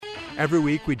Every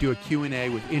week we do a Q&A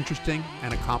with interesting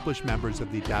and accomplished members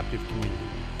of the adaptive community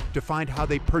to find how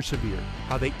they persevered,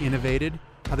 how they innovated,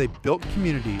 how they built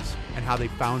communities, and how they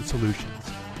found solutions.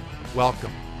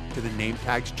 Welcome to the Name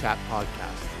Tags Chat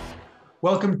Podcast.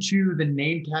 Welcome to the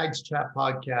Name Tags Chat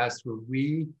Podcast, where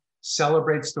we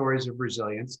celebrate stories of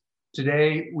resilience.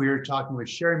 Today, we're talking with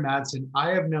Sherry Madsen.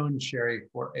 I have known Sherry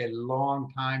for a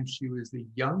long time. She was the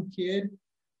young kid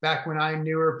back when I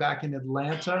knew her back in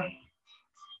Atlanta.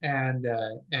 And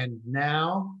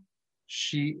now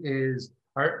she is,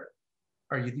 are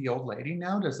you the old lady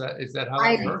now? Is that how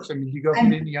that works? I mean, you go from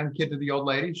being the young kid to the old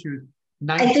lady? She was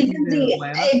 19 in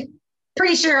Atlanta? I'm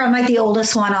pretty sure I'm like the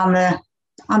oldest one on the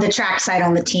track side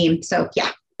on the team. So yeah.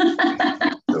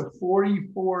 So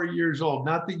 44 years old.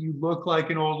 Not that you look like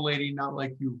an old lady, not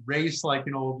like you race like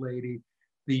an old lady.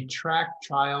 The track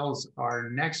trials are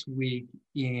next week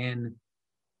in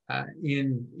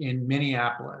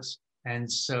Minneapolis,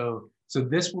 and so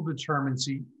this will determine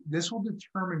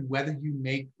whether you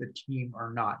make the team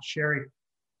or not. Sherry,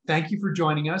 thank you for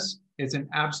joining us. It's an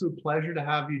absolute pleasure to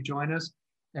have you join us,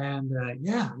 and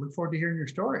look forward to hearing your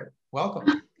story.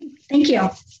 Welcome. Thank you.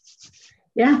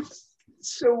 Yeah.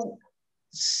 So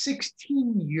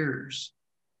 16 years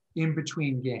in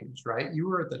between games, right? You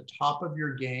were at the top of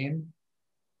your game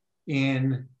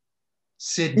in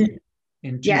Sydney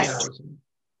in 2000. Yes.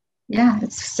 Yeah,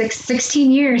 it's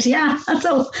 16 years. Yeah, that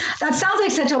sounds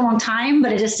like such a long time,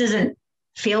 but it just doesn't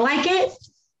feel like it.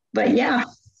 But yeah.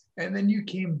 And then you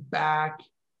came back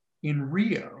in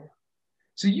Rio.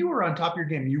 So you were on top of your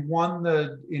game. You won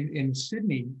in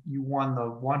Sydney, you won the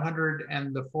 100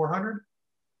 and the 400?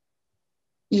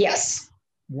 Yes.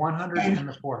 100 and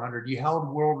the 400. You held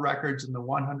world records in the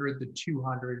 100, the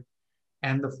 200,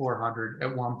 and the 400.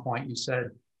 At one point, you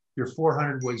said your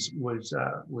 400 was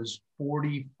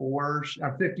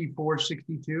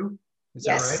 54.62. Is yes.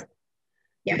 that right?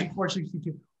 Yeah.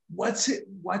 54.62. What's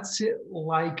it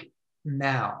like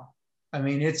now? I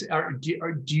mean, do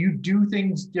you do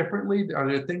things differently? Are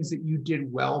there things that you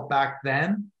did well back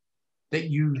then that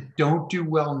you don't do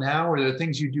well now? Or are there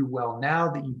things you do well now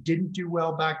that you didn't do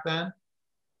well back then?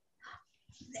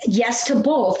 Yes to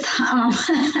both.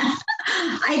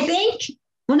 I think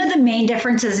one of the main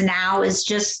differences now is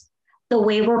just the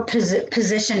way we're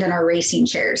positioned in our racing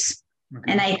chairs.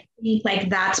 Okay. And I think like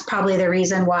that's probably the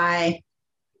reason why,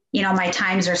 my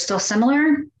times are still similar.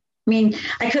 I mean,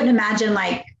 I couldn't imagine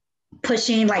like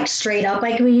pushing like straight up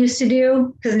like we used to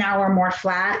do, because now we're more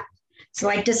flat. So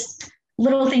like just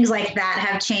little things like that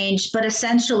have changed, but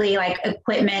essentially like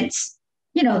equipment's,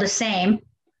 the same.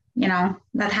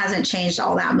 That hasn't changed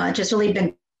all that much. It's really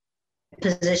been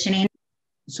positioning.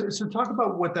 So talk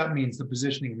about what that means, the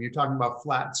positioning. When you're talking about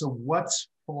flat, so what's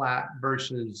flat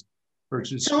versus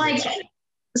so like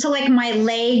my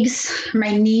legs,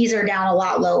 my knees are down a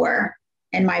lot lower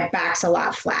and my back's a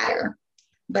lot flatter.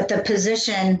 But the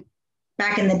position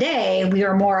back in the day, we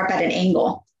were more up at an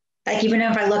angle. Like even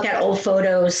if I look at old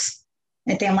photos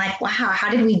and I'm like, wow, how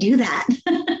did we do that?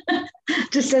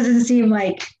 Just doesn't seem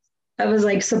like I was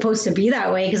like supposed to be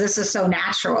that way, because this is so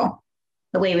natural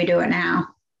the way we do it now.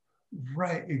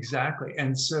 Right, exactly.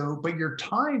 And so, but your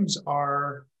times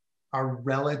are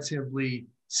relatively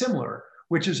similar,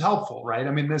 which is helpful, right?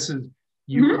 I mean,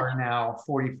 you are now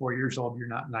 44 years old. You're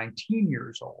not 19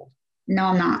 years old. No,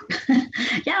 I'm not.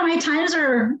 Yeah, my times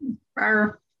are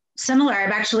similar.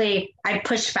 I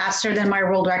pushed faster than my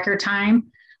world record time.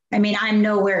 I mean, I'm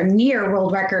nowhere near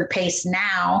world record pace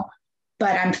now,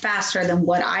 but I'm faster than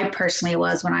what I personally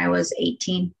was when I was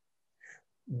 18.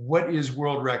 What is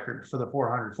world record for the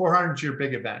 400? 400 is your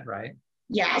big event, right?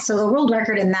 Yeah. So the world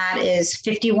record in that is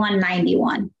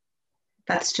 51.91.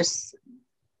 That's just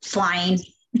flying.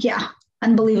 Yeah.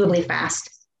 Unbelievably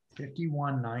fast.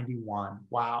 51.91.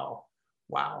 Wow.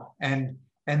 And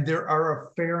there are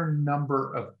a fair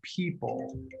number of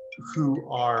people who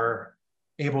are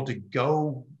able to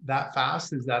go that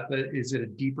fast. Is it a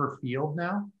deeper field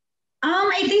now?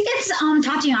 I think it's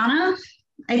Tatiana.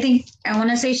 I want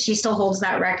to say she still holds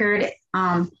that record.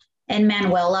 And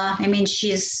Manuela, I mean,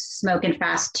 she's smoking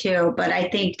fast too, but I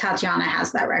think Tatiana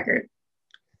has that record.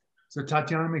 So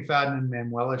Tatiana McFadden and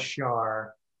Manuela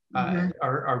Schär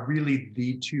are really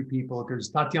the two people, because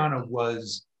Tatiana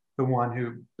was the one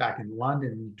who back in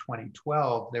London in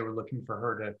 2012, they were looking for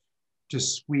her to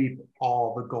sweep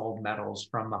all the gold medals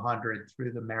from the 100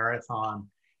 through the marathon.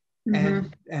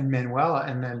 And Manuela,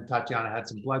 and then Tatiana had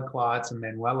some blood clots, and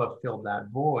Manuela filled that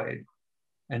void.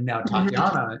 And now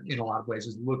Tatiana, in a lot of ways,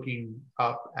 is looking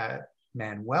up at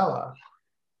Manuela.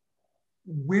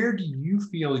 Where do you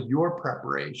feel your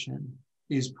preparation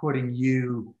is putting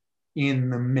you in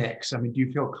the mix? I mean, do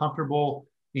you feel comfortable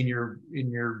in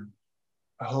your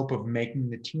hope of making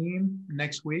the team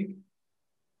next week?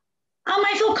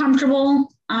 I feel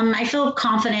comfortable. I feel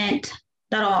confident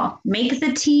that I'll make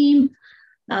the team.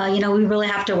 We really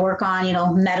have to work on,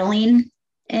 medaling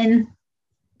in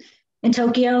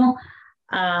Tokyo.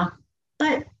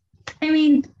 But I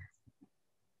mean,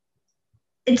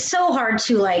 it's so hard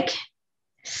to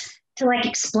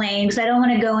explain because I don't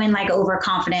want to go in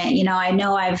overconfident. I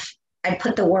know I've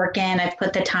put the work in, I've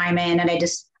put the time in, and I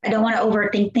don't want to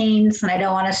overthink things and I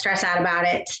don't want to stress out about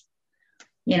it.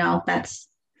 That's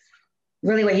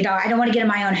really what, I don't want to get in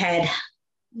my own head,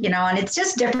 and it's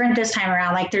just different this time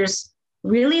around. There's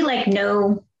really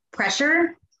no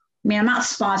pressure. I mean, I'm not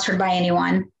sponsored by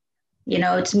anyone.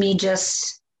 It's me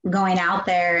just going out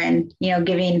there and,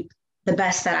 giving the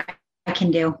best that I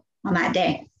can do on that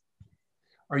day.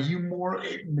 Are you more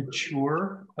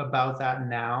mature about that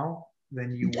now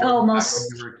than you were when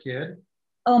you were a kid?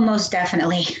 Oh, most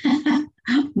definitely.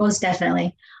 Most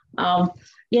definitely.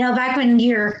 Back when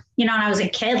when I was a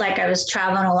kid, I was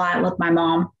traveling a lot with my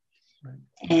mom. Right.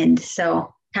 And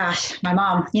so, gosh, my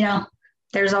mom,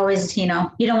 there's always, you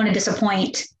don't want to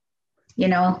disappoint,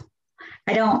 I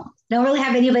don't really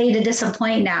have anybody to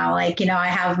disappoint now. I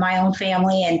have my own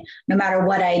family and no matter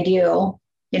what I do,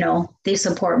 they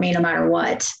support me no matter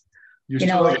what. You're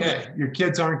still okay. Your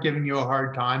kids aren't giving you a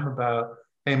hard time about,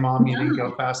 hey, mom, you didn't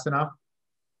go fast enough?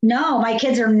 No, my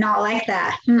kids are not like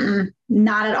that.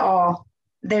 Not at all.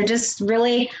 They're just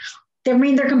really,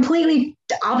 they're completely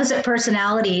opposite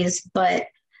personalities. But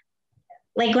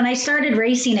when I started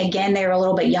racing again, they were a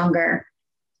little bit younger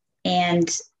and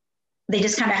they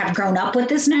just kind of have grown up with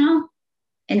this now.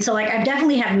 And so I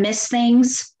definitely have missed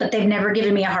things, but they've never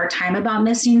given me a hard time about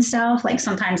missing stuff.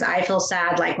 Sometimes I feel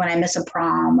sad, when I miss a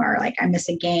prom or I miss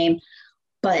a game,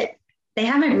 but they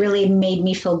haven't really made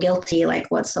me feel guilty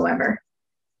whatsoever.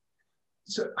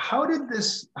 So how did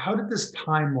this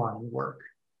timeline work?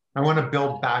 I want to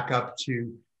build back up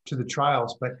to the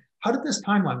trials, but how did this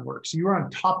timeline work? So you were on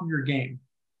top of your game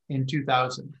in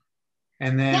 2000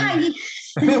 and then,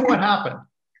 and then what happened?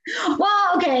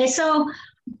 Well, okay. So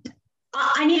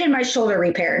I needed my shoulder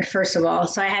repaired, first of all.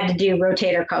 So I had to do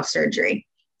rotator cuff surgery.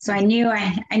 So I knew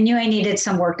I needed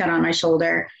some work done on my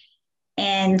shoulder.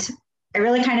 And I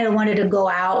really kind of wanted to go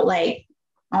out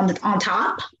on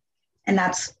top. And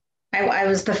I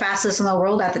was the fastest in the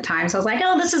world at the time. So I was like,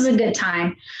 oh, this is a good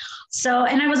time. So,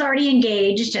 and I was already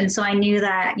engaged. And so I knew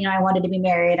that, I wanted to be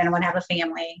married and I want to have a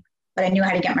family, but I knew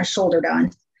how to get my shoulder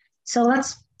done. So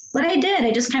that's what I did.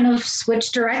 I just kind of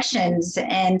switched directions.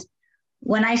 And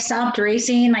when I stopped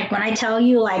racing, when I tell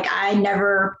you, I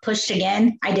never pushed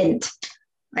again, I didn't.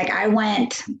 I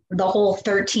went the whole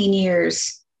 13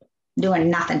 years doing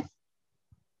nothing.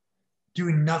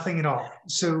 Doing nothing at all.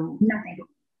 So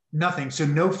nothing. So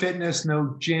no fitness,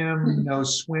 no gym, no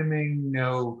swimming,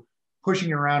 no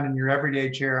pushing around in your everyday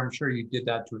chair. I'm sure you did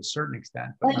that to a certain extent.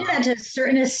 But I did that to a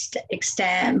certain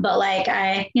extent, but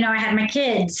I had my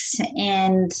kids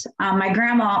and my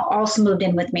grandma also moved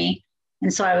in with me.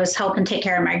 And so I was helping take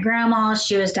care of my grandma.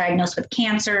 She was diagnosed with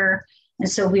cancer. And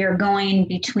so we were going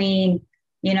between,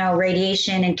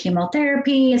 radiation and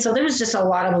chemotherapy. And so there was just a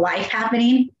lot of life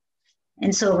happening.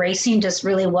 And so racing just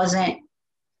really wasn't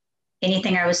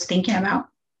anything I was thinking about.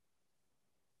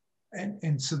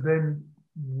 And so then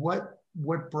what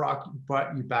brought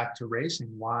you back to racing?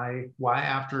 Why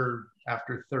after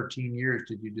 13 years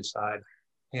did you decide,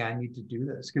 hey, I need to do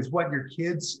this? Because your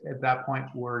kids at that point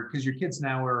were, because your kids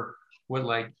now are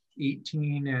what,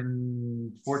 18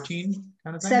 and 14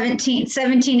 kind of thing?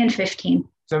 17 and 15.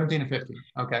 17 and 15.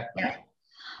 Okay. Yeah.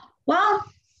 Well,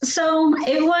 so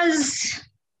it was,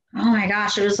 oh my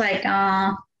gosh, it was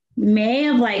May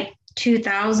of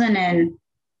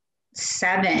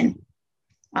 2007.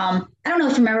 I don't know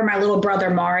if you remember my little brother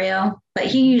Mario, but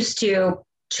he used to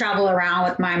travel around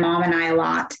with my mom and I a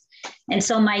lot. And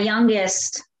so my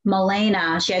youngest,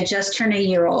 Milena, she had just turned a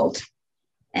year old.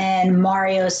 And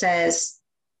Mario says,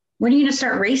 when are you going to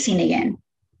start racing again?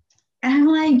 And I'm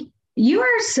like, you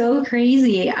are so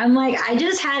crazy. I'm like, I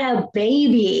just had a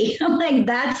baby. I'm like,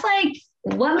 that's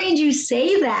what made you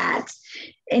say that?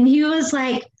 And he was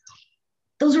like,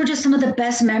 those were just some of the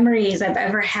best memories I've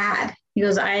ever had. He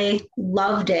goes, I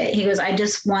loved it. He goes, I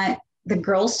just want the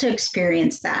girls to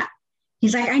experience that.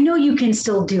 He's like, I know you can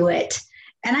still do it.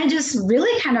 And I just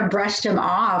really kind of brushed him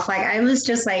off. I was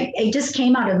just it just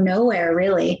came out of nowhere,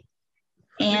 really.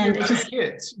 And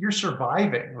kids, you're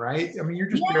surviving, right? I mean, you're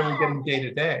just barely getting day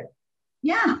to day.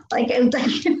 Yeah.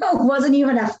 It wasn't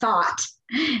even a thought.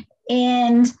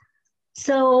 And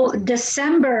so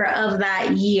December of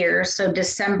that year, so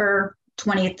December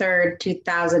 23rd,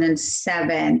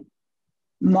 2007,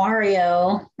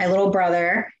 Mario, my little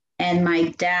brother, and my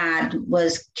dad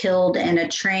was killed in a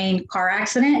train car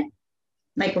accident,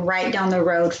 like right down the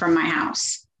road from my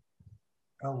house.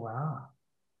 Oh, wow.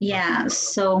 Yeah.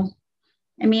 So,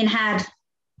 I mean, had,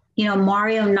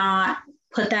 Mario not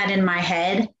put that in my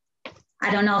head,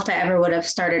 I don't know if I ever would have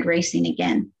started racing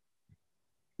again.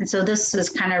 And so this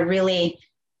is kind of really,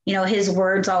 his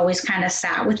words always kind of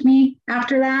sat with me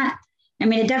after that. I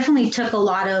mean, it definitely took a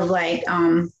lot of like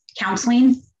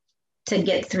counseling to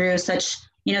get through such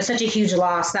a huge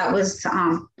loss. That was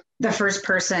the first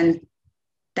person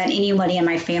that anybody in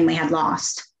my family had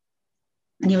lost.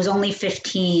 And he was only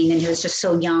 15 and he was just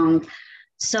so young.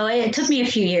 So it took me a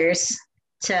few years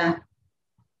to,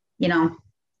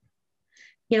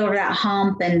 get over that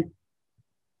hump and,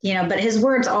 but his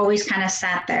words always kind of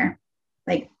sat there.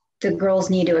 Like the girls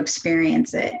need to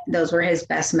experience it. Those were his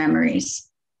best memories.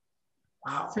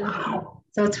 Wow.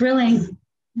 So it's really,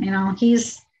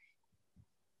 he's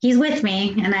with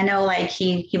me and I know like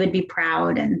he would be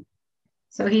proud. And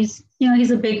so he's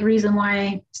a big reason why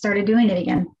I started doing it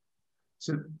again.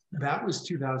 So that was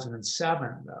 2007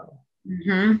 though.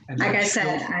 Mm-hmm. And like I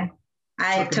said,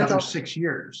 I took another 6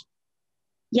 years.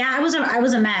 Yeah, I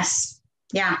was a mess.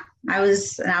 Yeah, I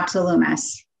was an absolute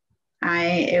mess.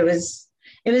 It was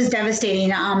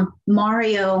devastating.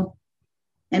 Mario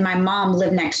and my mom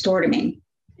lived next door to me.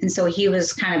 And so he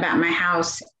was kind of at my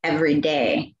house every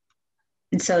day.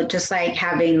 And so just like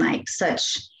having like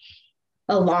such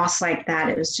a loss like that,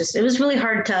 it was really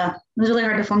hard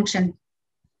to function.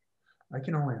 I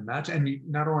can only imagine. And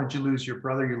not only did you lose your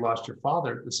brother, you lost your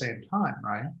father at the same time,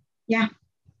 right? Yeah.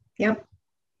 Yep.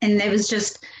 And it was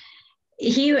just,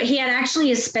 he had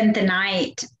actually spent the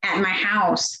night at my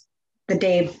house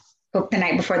the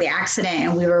night before the accident,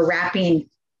 and we were wrapping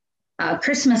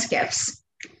Christmas gifts.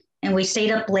 And we stayed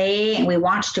up late and we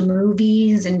watched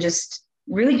movies and just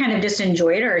really kind of just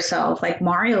enjoyed ourselves. Like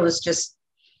Mario was just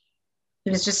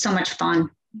so much fun.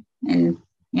 And,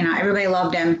 everybody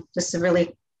loved him, just a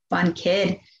really fun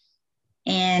kid.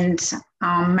 And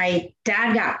my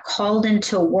dad got called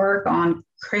into work on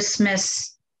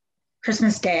Christmas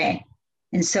Day.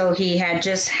 And so he had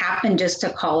just happened just to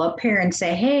call up here and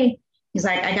say, hey, he's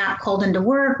like, I got called into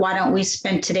work. Why don't we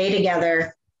spend today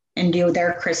together and do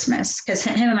their Christmas? Because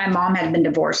him and my mom had been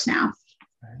divorced now.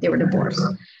 They were divorced.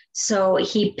 So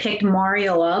he picked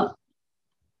Mario up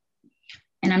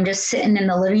and I'm just sitting in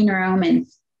the living room and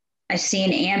I see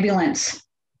an ambulance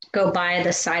go by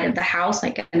the side of the house,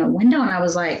 like in a window. And I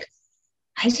was like,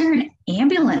 why is there an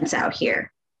ambulance out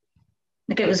here?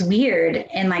 Like it was weird.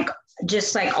 And like,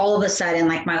 just like all of a sudden,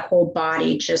 like my whole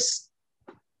body just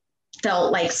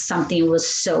felt like something was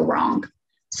so wrong.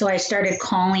 So I started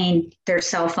calling their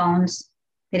cell phones.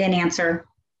 They didn't answer.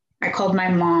 I called my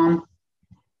mom.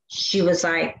 She was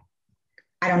like,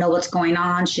 I don't know what's going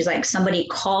on. She's like, somebody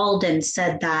called and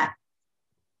said that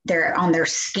they're on their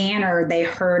scanner. They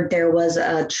heard there was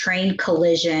a train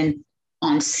collision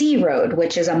on C Road,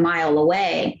 which is a mile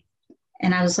away.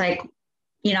 And I was like,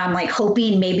 I'm like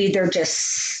hoping maybe they're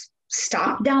just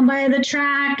stopped down by the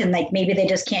track and like maybe they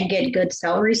just can't get good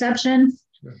cell reception.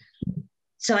 Sure.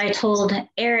 So I told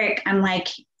Eric, I'm like,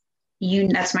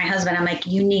 that's my husband. I'm like,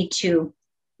 you need to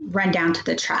run down to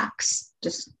the tracks.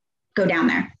 Just go down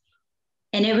there.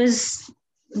 And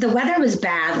the weather was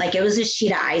bad. Like it was a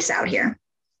sheet of ice out here.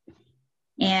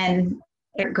 And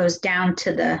Eric goes down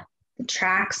to the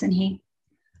tracks and he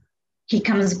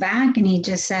comes back and he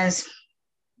just says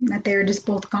that they were just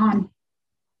both gone.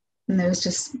 And there was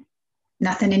just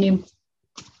nothing in him.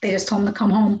 They just told him to come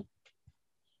home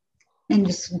and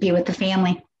just be with the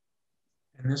family.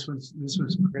 And this was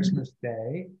Christmas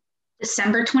Day?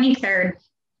 December 23rd.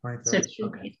 23rd. So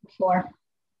 2 days before.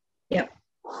 Yep.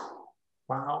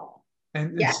 Wow.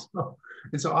 And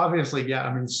so obviously, yeah,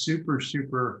 I mean, super,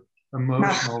 super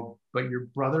emotional, but your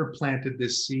brother planted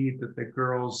this seed that the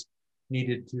girls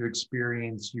needed to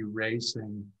experience you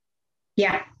racing.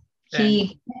 Yeah.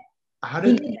 How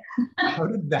did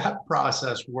that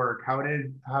process work? How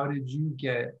did you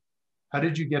get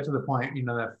to the point,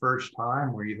 that first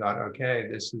time where you thought, okay,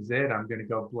 this is it. I'm going to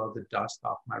go blow the dust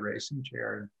off my racing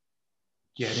chair and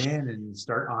get in and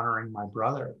start honoring my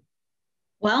brother?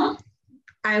 Well,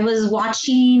 I was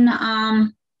watching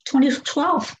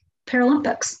 2012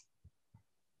 Paralympics.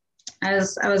 I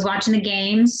was watching the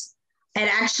games. I'd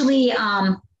actually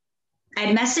I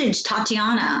messaged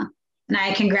Tatiana and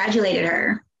I congratulated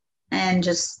her and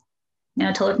just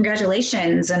told her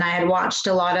congratulations. And I had watched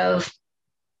a lot of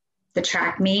the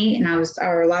track meet and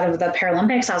or a lot of the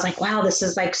Paralympics. I was like, wow, this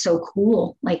is like so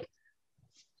cool. Like,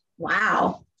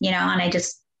 wow, and I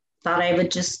just thought I would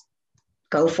just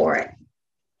go for it.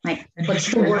 Like, And what's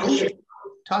did the you word? know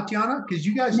Tatiana? Because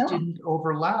you guys No, didn't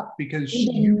overlap because we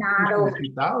did you not. moved in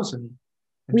 2000.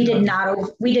 We did not.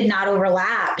 We did not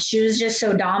overlap. She was just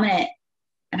so dominant,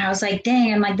 and I was like,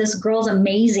 "Dang!" I'm like, "This girl's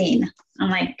amazing." I'm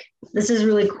like, "This is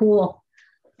really cool."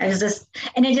 I was just,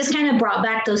 and it just kind of brought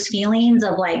back those feelings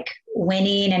of like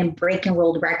winning and breaking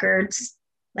world records.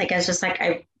 Like I was just like,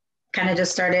 I kind of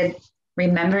just started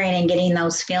remembering and getting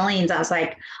those feelings. I was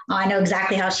like, "Oh, I know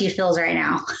exactly how she feels right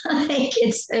now." Like it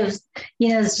was,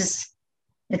 it's just,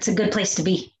 it's a good place to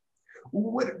be.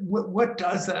 What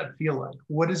does that feel like?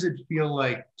 What does it feel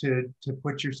like to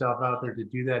put yourself out there, to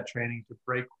do that training, to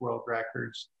break world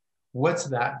records? What's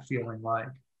that feeling like?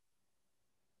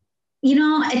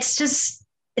 It's just,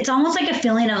 it's almost like a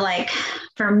feeling of like,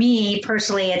 for me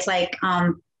personally, it's like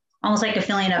almost like a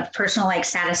feeling of personal like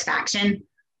satisfaction.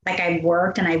 Like I've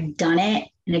worked and I've done it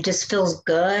and it just feels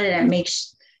good and it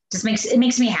makes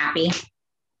me happy.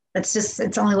 It's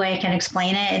the only way I can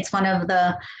explain it. It's one of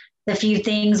the few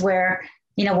things where,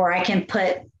 where I can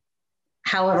put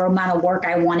however amount of work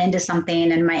I want into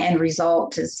something and my end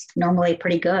result is normally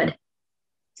pretty good.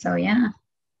 So yeah.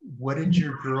 What did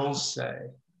your girls say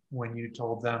when you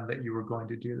told them that you were going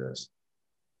to do this?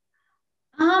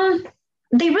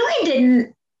 They really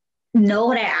didn't know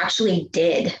what I actually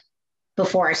did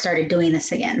before I started doing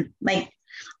this again. Like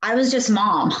I was just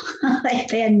mom. Like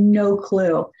they had no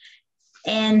clue.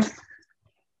 And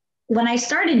when I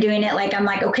started doing it, like I'm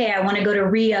like, okay, I want to go to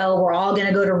Rio. We're all going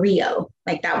to go to Rio.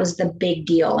 Like that was the big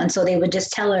deal. And so they would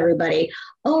just tell everybody,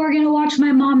 oh, we're going to watch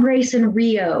my mom race in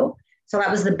Rio. So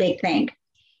that was the big thing.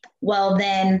 Well,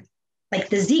 then like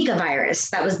the Zika virus,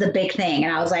 that was the big thing.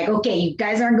 And I was like, okay, you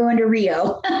guys aren't going to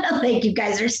Rio. Like you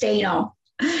guys are staying home.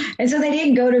 And so they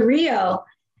didn't go to Rio.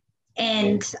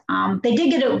 And they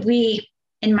did get it.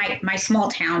 In my small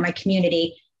town, my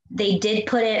community, they did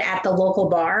put it at the local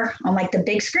bar on like the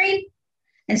big screen.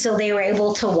 And so they were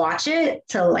able to watch it,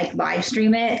 to like live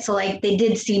stream it. So like they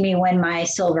did see me win my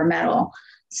silver medal.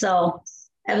 So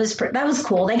that was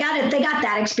cool. They got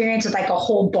that experience with like a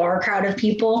whole bar crowd of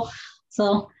people.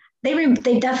 So they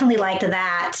definitely liked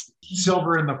that.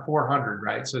 Silver in the 400,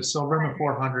 right? So silver in the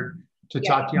 400 to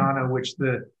Tatiana, which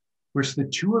the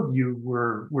two of you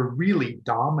were really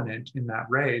dominant in that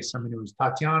race. I mean, it was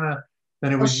Tatiana,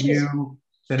 then it was you,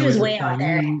 then it was the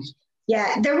Chinese.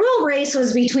 Yeah, the real race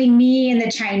was between me and the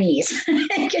Chinese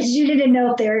because you didn't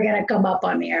know if they were going to come up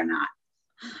on me or not.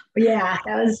 But yeah,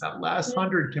 that last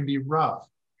 100 can be rough.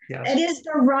 Yes. It is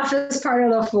the roughest part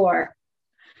of the 4.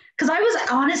 Because I was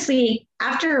honestly,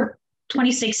 after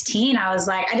 2016, I was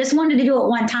like, I just wanted to do it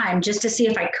one time just to see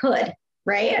if I could,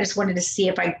 right? I just wanted to see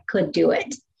if I could do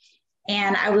it.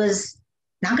 And I was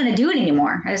not going to do it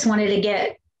anymore. I just wanted to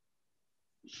get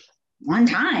one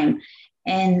time.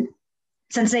 And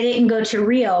since I didn't go to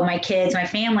Rio, my kids, my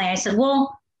family, I said,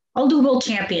 well, I'll do World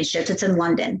Championships. It's in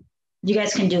London. You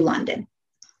guys can do London.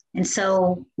 And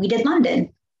so we did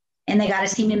London. And they got to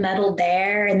see me medal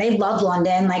there. And they love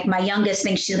London. Like my youngest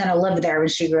thinks she's going to live there when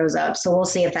she grows up. So we'll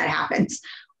see if that happens.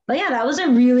 But yeah, that was a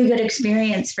really good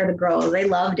experience for the girls. They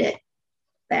loved it.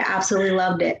 They absolutely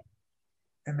loved it.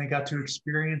 And they got to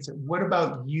experience it. What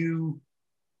about you,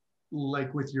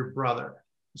 like with your brother?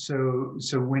 So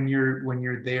when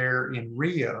you're there in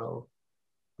Rio,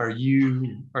 are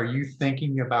you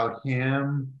thinking about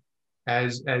him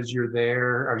as you're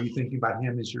there? Are you thinking about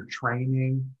him as you're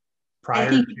training prior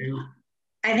to?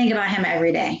 I think about him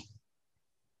every day.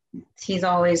 He's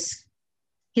always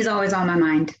on my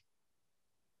mind.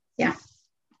 Yeah.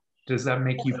 Does that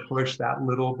make you push that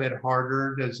little bit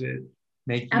harder? Does it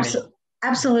make you?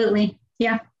 Absolutely.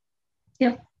 Yeah.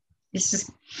 Yep. It's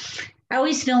just, I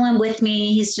always feel him with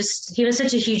me. He was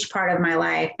such a huge part of my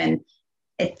life. And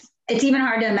it's even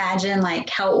hard to imagine like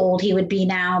how old he would be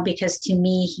now, because to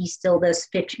me, he's still this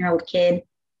 15-year-old kid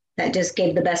that just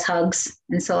gave the best hugs.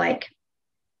 And so like,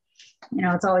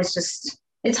 it's always just,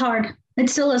 it's hard. It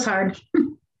still is hard.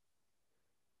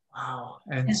 Wow.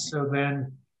 And yeah. So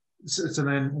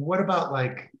then what about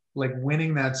like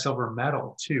winning that silver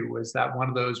medal too? Was that one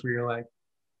of those where you're like,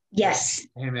 yes,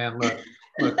 hey man, look,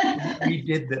 we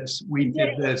did this. We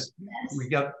did this. Yes. We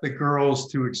got the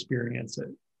girls to experience it.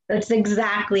 That's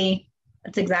exactly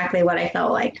what I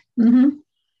felt like. Mm-hmm.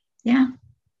 Yeah.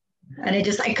 And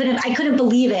I couldn't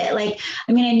believe it. Like,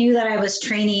 I mean, I knew that I was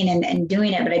training and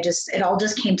doing it, but it all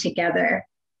just came together.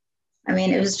 I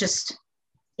mean, it was just,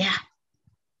 yeah,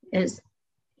 it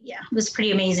was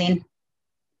pretty amazing.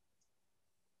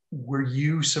 Were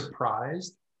you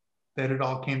surprised that it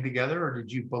all came together, or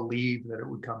did you believe that it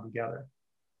would come together?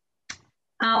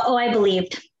 I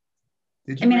believed.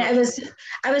 Did you? I mean, I was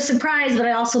surprised, but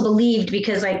I also believed,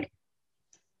 because like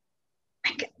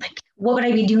what would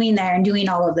I be doing there and doing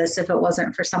all of this if it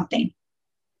wasn't for something,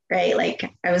 right?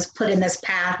 Like I was put in this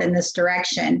path in this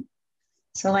direction.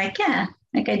 So like, yeah,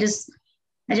 like I just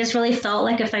really felt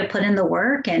like if I put in the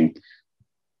work and,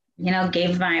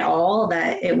 gave my all,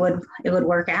 that it would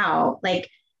work out. Like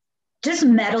just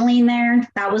medaling there,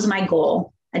 that was my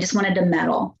goal. I just wanted to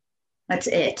medal. That's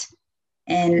it.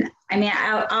 And I mean,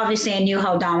 obviously I knew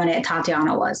how dominant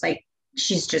Tatiana was. Like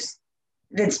she's just,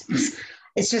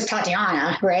 it's just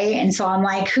Tatiana, right? And so I'm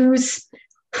like, who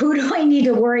do I need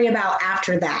to worry about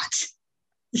after that?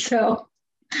 So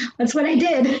that's what I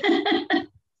did.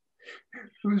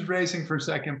 Who's racing for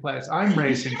second place? I'm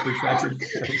racing for second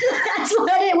place. That's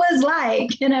what it was like.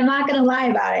 And I'm not going to lie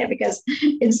about it because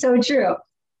it's so true.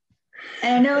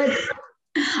 And I know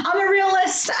I'm a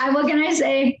realist. What can I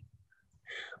say?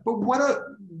 But what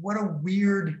a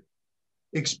weird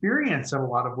experience in a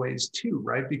lot of ways too,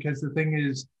 right? Because the thing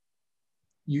is,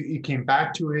 you came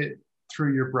back to it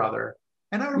through your brother.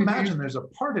 And I would imagine there's a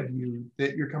part of you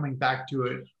that you're coming back to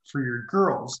it for your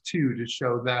girls too, to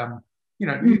show them,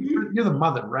 you're the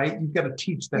mother, right? You've got to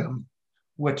teach them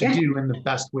what to do. And the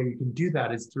best way you can do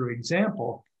that is through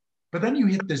example. But then you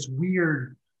hit this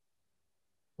weird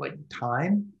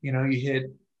time, you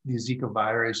hit the Zika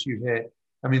virus,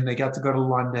 they got to go to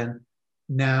London.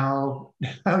 Now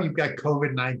you've got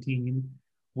COVID-19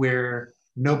 where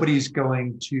nobody's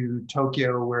going to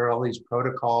Tokyo, where all these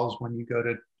protocols when you go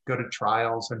to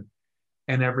trials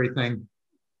and everything.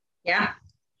 Yeah.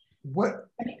 What,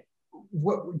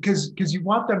 because you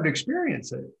want them to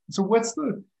experience it. So what's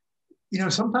the,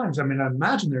 sometimes, I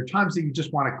imagine there are times that you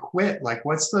just want to quit. Like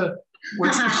what's the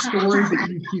story that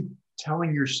you keep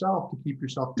telling yourself to keep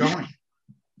yourself going?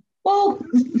 Well,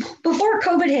 before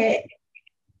COVID hit,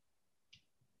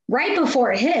 right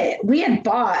before it hit, we had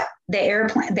bought the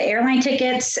airline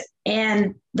tickets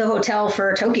and the hotel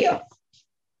for Tokyo.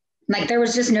 Like there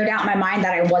was just no doubt in my mind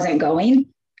that I wasn't going.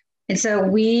 And so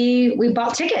we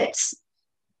bought tickets.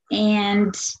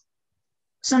 And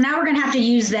so now we're going to have to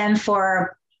use them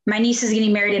for, my niece is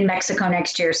getting married in Mexico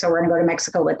next year. So we're going to go to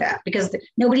Mexico with that because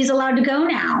nobody's allowed to go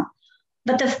now.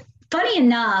 But funny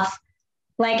enough,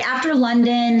 like after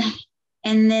London,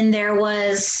 and then there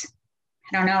was,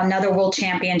 I don't know, another world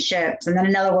championships and then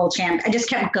another world champ. I just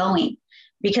kept going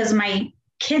because my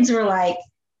kids were like,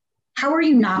 how are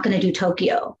you not going to do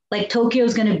Tokyo? Like Tokyo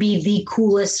is going to be the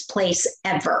coolest place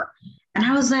ever. And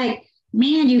I was like,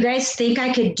 man, you guys think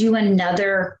I could do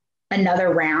another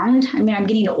round? I mean, I'm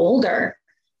getting older.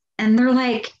 And they're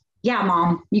like, yeah,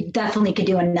 Mom, you definitely could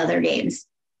do another games.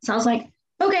 So I was like,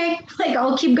 okay, like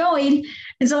I'll keep going.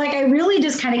 And so like I really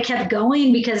just kind of kept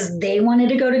going because they wanted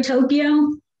to go to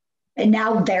Tokyo. And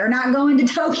now they're not going to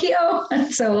Tokyo.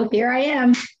 So here I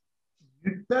am.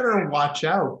 You better watch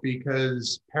out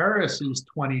because Paris is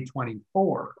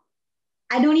 2024.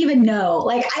 I don't even know.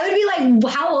 Like, I would be like,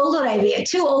 how old would I be?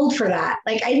 Too old for that.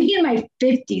 Like, I'd be in my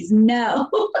 50s. No.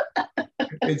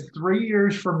 It's 3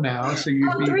 years from now. So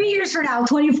you'd be 3 years from now,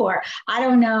 24. I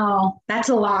don't know. That's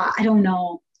a lot. I don't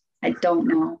know.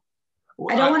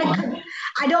 Well, I don't want to.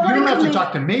 I don't want to. You don't have to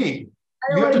talk to me.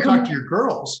 You have to talk to your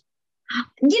girls.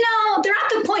 They're at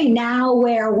the point now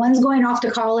where one's going off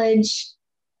to college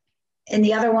and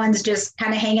the other one's just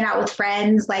kind of hanging out with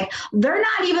friends. Like they're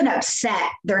not even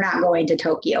upset they're not going to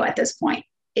Tokyo at this point.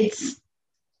 They're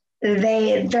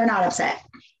not upset.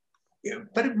 Yeah,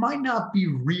 but it might not be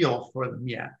real for them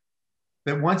yet.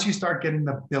 That once you start getting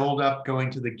the build up, going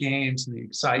to the games and the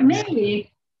excitement.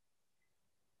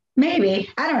 Maybe.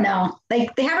 I don't know.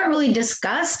 Like they haven't really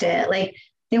discussed it. Like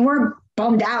they weren't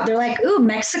bummed out. They're like, ooh,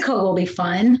 Mexico will be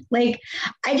fun. Like,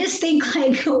 I just think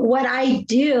like what I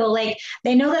do, like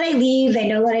they know that I leave, they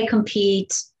know that I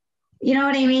compete. You know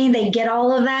what I mean? They get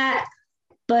all of that,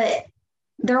 but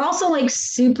they're also like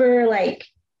super like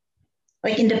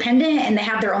independent and they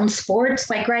have their own sports.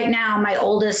 Like right now, my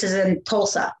oldest is in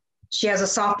Tulsa. She has a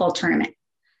softball tournament.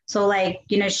 So like,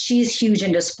 she's huge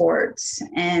into sports,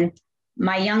 and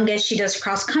my youngest, she does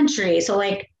cross country. So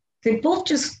like they both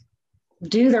just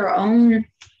do their own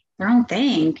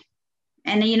thing.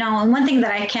 And, and one thing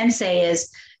that I can say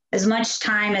is as much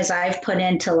time as I've put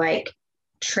into like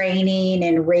training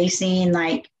and racing,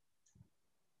 like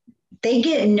they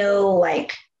get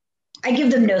I give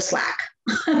them no slack.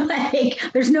 Like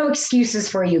there's no excuses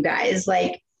for you guys.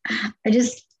 Like I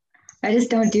just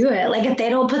don't do it. Like if they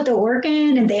don't put the work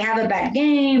in and they have a bad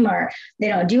game or they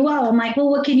don't do well, I'm like,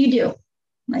 well, what can you do?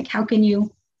 Like, how can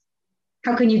you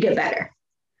get better?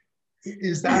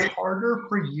 Is that harder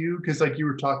for you? Because like you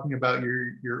were talking about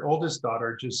your oldest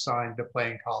daughter just signed to play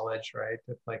in college, right?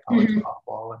 To play college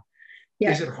softball.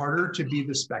 And is it harder to be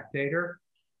the spectator?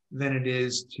 than it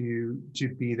is to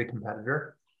be the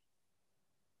competitor?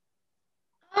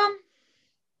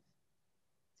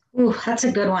 Ooh, that's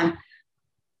a good one.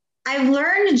 I've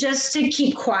learned just to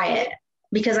keep quiet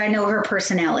because I know her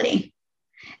personality.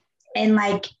 And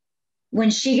like when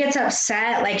she gets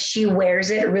upset, like she wears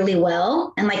it really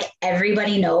well and like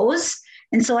everybody knows.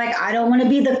 And so like I don't want to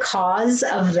be the cause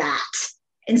of that.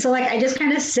 And so like I just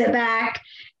kind of sit back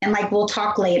and like we'll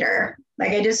talk later.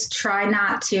 Like I just try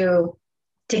not to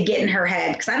get in her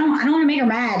head because I don't want to make her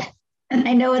mad. And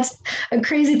I know it's a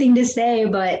crazy thing to say,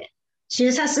 but she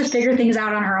just has to figure things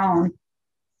out on her own.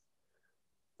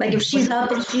 Like if she's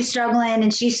up and she's struggling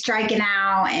and she's striking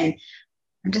out, and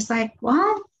I'm just like,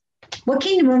 well, what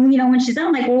can you, when she's done,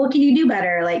 I'm like, well, what can you do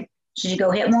better? Like, should you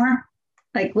go hit more?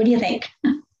 Like, what do you think?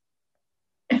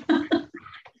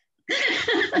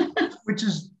 Which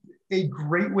is a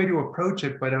great way to approach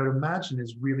it, but I would imagine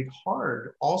is really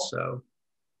hard also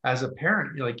as a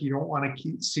parent. Like, you don't want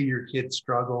to see your kid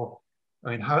struggle. I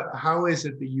mean, how is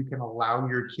it that you can allow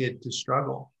your kid to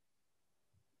struggle?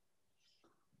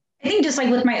 I think just like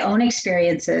with my own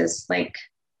experiences, like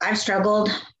I've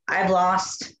struggled, I've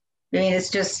lost. I mean, it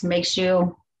just makes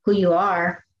you who you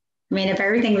are. I mean, if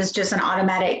everything was just an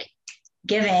automatic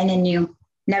given and you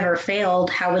never failed,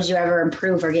 how would you ever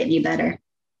improve or get any better?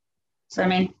 So, I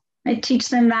mean, I teach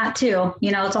them that too.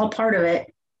 It's all part of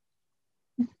it.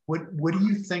 What do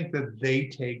you think that they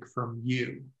take from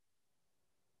you?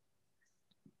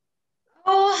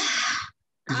 Oh,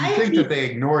 because you think that they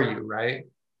ignore you, right?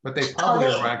 But they probably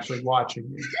are actually watching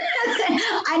you.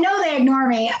 I know they ignore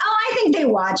me. Oh, I think they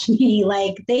watch me.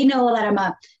 Like they know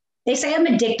that they say I'm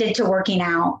addicted to working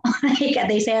out. Like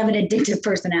they say I have an addictive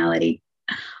personality.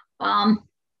 But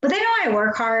they know I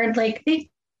work hard. Like they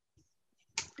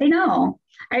know.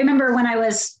 I remember when when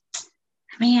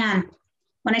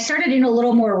I started doing a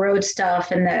little more road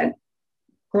stuff and the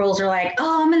girls are like,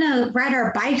 oh, I'm going to ride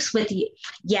our bikes with you.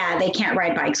 Yeah, they can't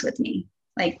ride bikes with me.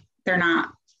 Like they're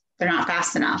not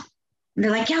fast enough. And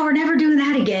they're like, yeah, we're never doing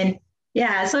that again.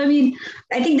 Yeah. So, I mean,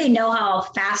 I think they know how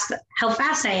fast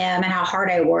I am and how hard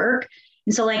I work.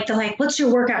 And so like, they're like, what's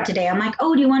your workout today? I'm like,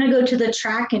 oh, do you want to go to the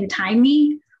track and time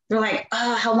me? They're like,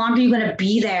 oh, how long are you going to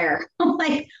be there? I'm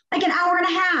like an hour and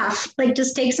a half, like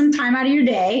just take some time out of your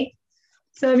day.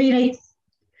 So, I mean,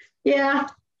 I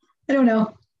don't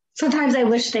know. Sometimes I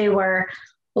wish they were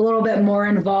a little bit more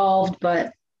involved,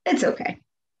 but it's okay.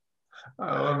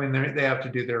 Oh, I mean, they have to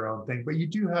do their own thing. But you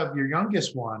do have your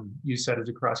youngest one, you said, is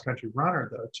a cross-country runner,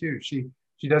 though, too. She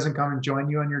doesn't come and join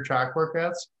you on your track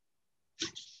workouts?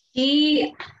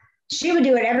 She would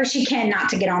do whatever she can not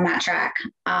to get on that track.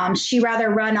 She'd rather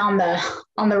run on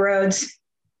the roads.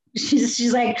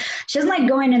 She's like, she doesn't like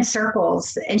going in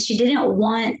circles, and she didn't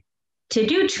want to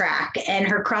do track. And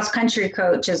her cross-country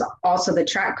coach is also the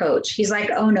track coach. He's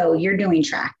like, oh, no, you're doing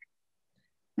track.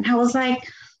 And I was like,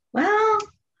 well,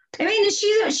 I mean,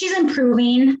 she's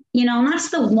improving, and that's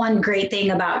the one great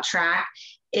thing about track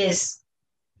is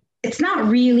it's not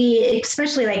really,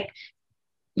 especially like,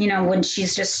 when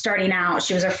she's just starting out,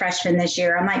 she was a freshman this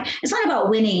year. I'm like, it's not about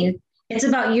winning. It's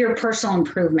about your personal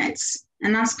improvements.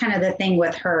 And that's kind of the thing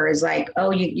with her is like,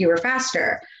 oh, you were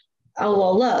faster. Oh,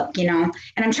 well, look, and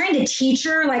I'm trying to teach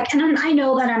her like, and I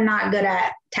know that I'm not good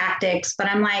at tactics, but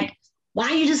I'm like, why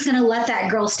are you just going to let that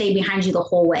girl stay behind you the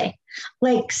whole way?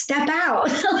 Like step out.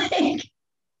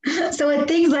 So with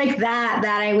things like that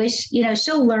I wish,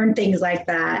 she'll learn things like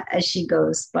that as she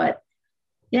goes, but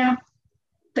yeah,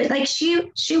 but like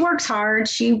she works hard.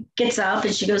 She gets up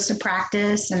and she goes to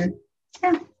practice and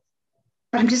yeah,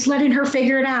 but I'm just letting her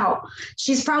figure it out.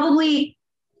 She's probably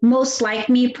most like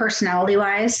me personality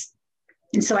wise.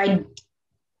 And so I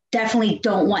definitely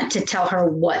don't want to tell her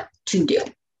what to do.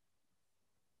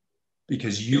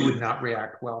 Because you would not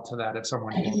react well to that if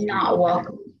someone I do not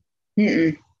welcome.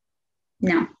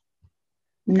 No,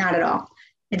 not at all.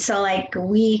 And so like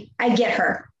I get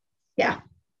her. Yeah.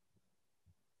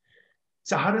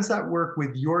 So how does that work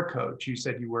with your coach? You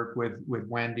said you work with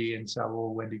Wendy and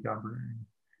Saul, Wendy Gumber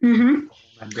and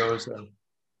Mendoza.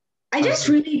 I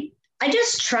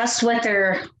just trust in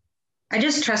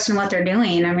what they're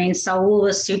doing. I mean, Saul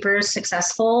was super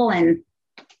successful and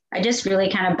I just really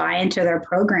kind of buy into their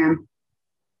program.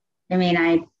 I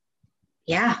mean,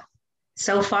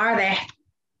 so far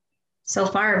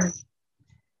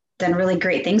done really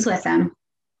great things with them.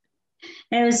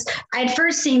 I'd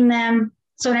first seen them.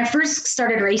 So when I first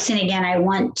started racing again, it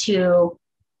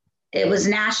was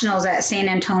nationals at San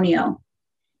Antonio.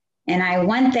 And I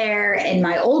went there in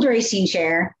my old racing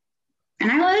chair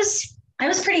and I was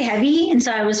pretty heavy. And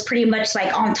so I was pretty much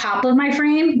like on top of my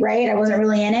frame, right? I wasn't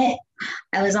really in it.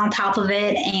 I was on top of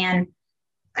it. And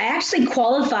I actually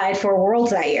qualified for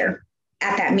Worlds that year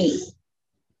at that meet.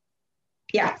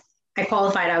 Yeah, I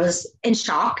qualified. I was in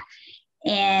shock.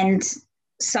 And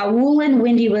Saul and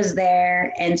Wendy was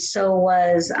there, and so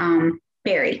was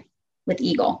Barry with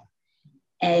Eagle.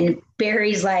 And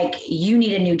Barry's like, you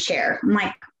need a new chair. I'm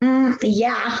like,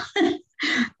 yeah.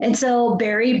 And so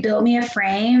Barry built me a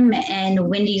frame, and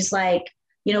Wendy's like,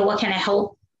 what can I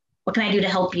help? What can I do to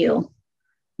help you?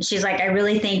 And she's like, I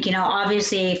really think,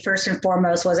 obviously, first and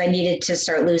foremost was I needed to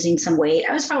start losing some weight.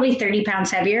 I was probably 30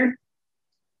 pounds heavier.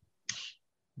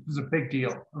 This is a big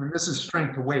deal. I mean, this is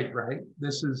strength to weight, right?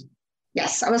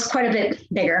 Yes, I was quite a bit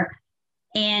bigger.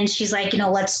 And she's like,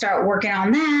 let's start working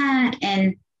on that.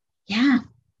 And yeah,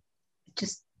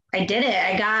 I did it.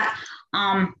 I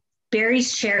got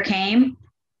Barry's chair came.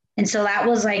 And so that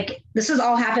was like, this was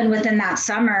all happened within that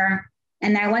summer.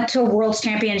 And I went to World's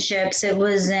Championships. It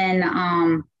was in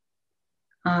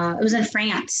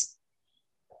France.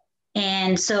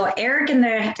 And so I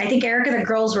think Eric and the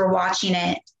girls were watching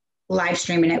it, live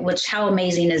streaming it, which how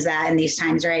amazing is that in these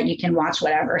times, right? You can watch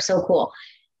whatever. So cool.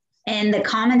 And the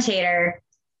commentator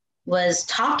was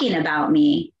talking about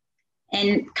me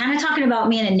and kind of talking about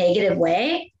me in a negative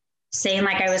way, saying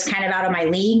like I was kind of out of my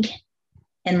league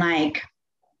and like,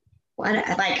 what?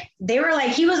 Like they were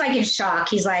like, he was like in shock.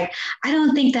 He's like, I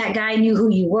don't think that guy knew who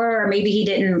you were. Or maybe he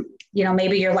didn't,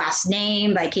 maybe your last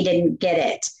name, like he didn't get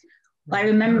it. Well, I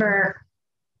remember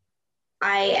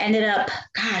I ended up,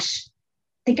 I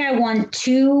think I won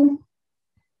two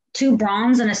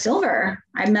bronze and a silver.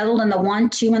 I medaled in the 1,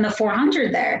 2, and the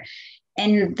 400 there.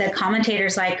 And the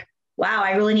commentator's like, wow,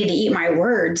 I really need to eat my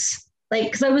words. Like,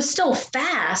 because I was still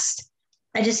fast.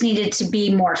 I just needed to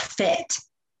be more fit.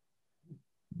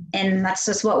 And that's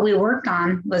just what we worked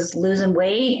on, was losing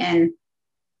weight and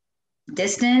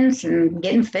distance and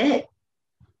getting fit.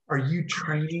 Are you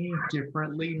training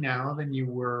differently now than you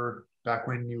were back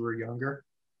when you were younger?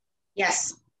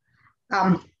 Yes.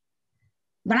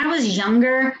 When I was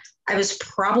younger, I was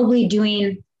probably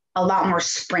doing a lot more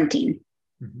sprinting.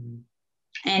 Mm-hmm.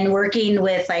 And working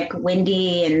with like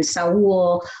Wendy and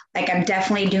Saul, like I'm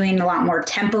definitely doing a lot more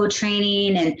tempo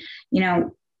training.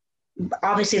 And,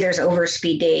 obviously there's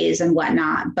overspeed days and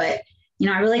whatnot, but,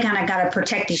 I really kind of got to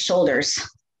protect these shoulders.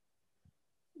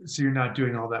 So you're not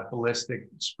doing all that ballistic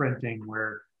sprinting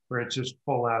where it's just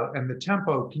full out. And the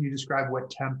tempo, can you describe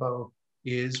what tempo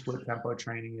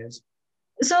training is?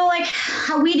 So like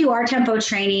how we do our tempo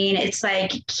training, it's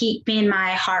like keeping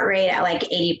my heart rate at like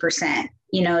 80%.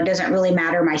 It doesn't really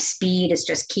matter my speed. It's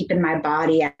just keeping my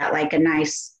body at like a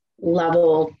nice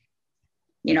level,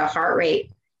 heart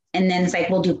rate. And then it's like,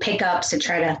 we'll do pickups to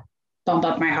try to bump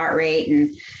up my heart rate.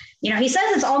 And, he says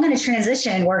it's all going to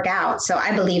transition and work out. So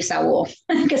I believe Saul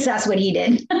because that's what he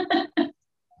did.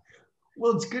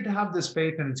 Well, it's good to have this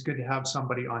faith and it's good to have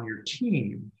somebody on your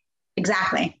team.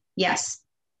 Exactly. Yes.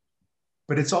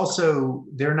 But it's also,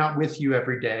 they're not with you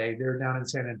every day. They're down in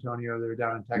San Antonio. They're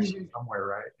down in Texas somewhere,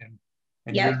 right?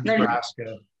 And yep, you're in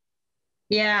Nebraska.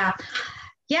 Yeah.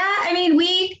 Yeah. I mean,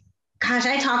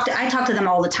 I talk to them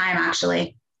all the time,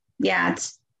 actually. Yeah.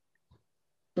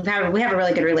 We have a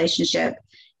really good relationship.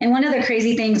 And one of the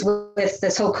crazy things with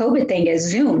this whole COVID thing is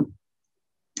Zoom.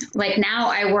 Like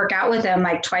now I work out with them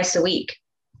like twice a week,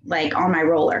 like on my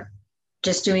roller,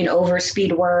 just doing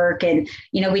overspeed work. And,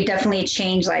 we definitely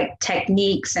change like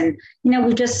techniques and,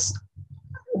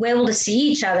 we're able to see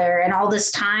each other. And all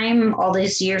this time, all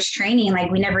these years training,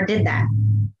 like we never did that.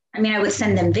 I mean, I would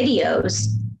send them videos,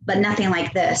 but nothing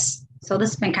like this. So this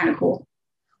has been kind of cool.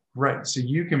 Right. So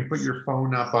you can put your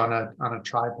phone up on a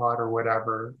tripod or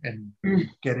whatever and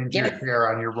get into your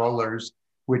chair on your rollers,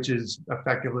 which is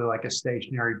effectively like a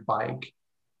stationary bike.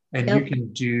 And you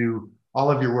can do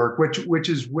all of your work, which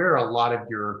is where a lot of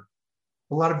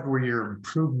where your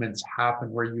improvements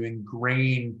happen, where you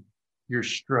ingrain your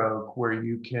stroke, where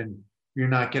you're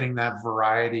not getting that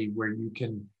variety, where you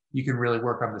can really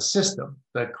work on the system,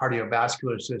 the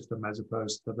cardiovascular system, as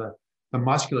opposed to the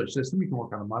muscular system. You can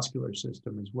work on the muscular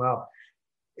system as well.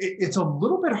 It's a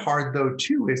little bit hard though,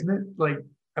 too, isn't it? Like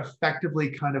effectively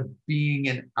kind of being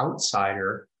an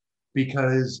outsider,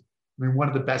 because I mean, one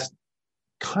of the best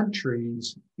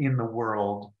countries in the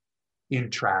world in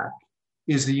track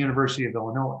is the University of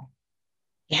Illinois.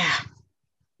 Yeah.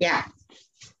 Yeah.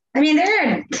 I mean,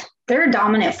 they're a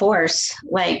dominant force.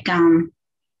 Like,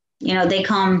 they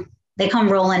come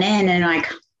rolling in and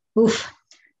like, oof.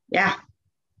 Yeah.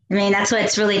 I mean, that's why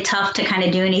it's really tough to kind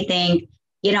of do anything,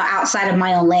 outside of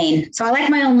my own lane. So I like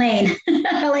my own lane.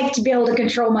 I like to be able to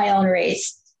control my own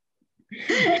race.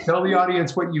 Tell the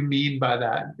audience what you mean by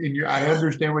that. I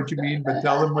understand what you mean, but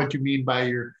tell them what you mean by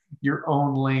your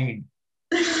own lane.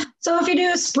 So if you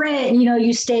do a sprint, you know,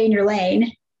 you stay in your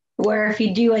lane. Where if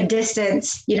you do a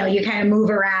distance, you know, you kind of move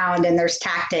around and there's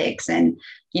tactics and,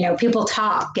 you know, people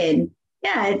talk and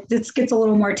yeah, it gets a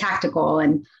little more tactical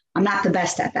and I'm not the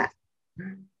best at that.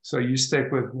 So you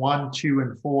stick with 1, 2,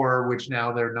 and 4, which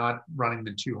now they're not running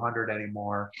the 200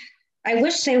 anymore. I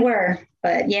wish they were,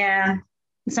 but yeah,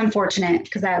 it's unfortunate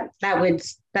because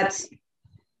that's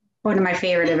one of my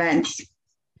favorite events.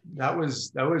 That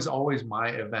was always my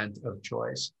event of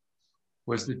choice,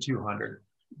 was the 200.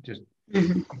 Just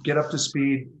get up to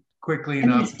speed quickly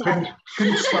enough.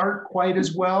 Couldn't start quite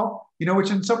as well, you know,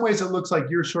 which in some ways it looks like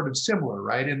you're sort of similar,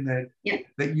 right? In that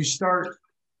that you start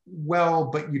well,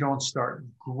 but you don't start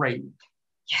great.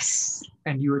 Yes.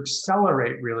 And you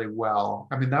accelerate really well.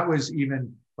 I mean, that was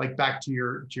even like back to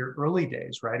your early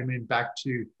days, right? I mean, back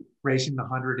to racing the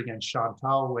 100 against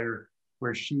Chantal,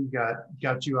 where she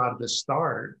got you out of the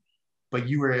start, but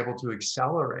you were able to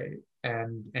accelerate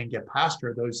and get past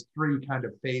her. Those 3 kind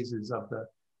of phases of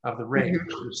the race: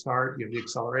 the start, you have the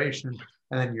acceleration,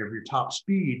 and then you have your top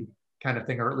speed kind of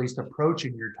thing, or at least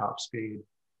approaching your top speed.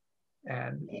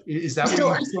 And is that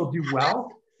what you still do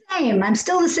well? I'm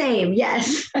still the same.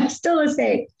 Yes, I'm still the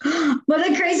same. But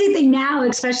the crazy thing now,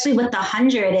 especially with the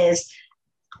 100, is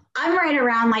I'm right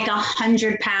around like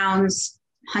 100 pounds,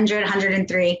 100,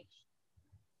 103.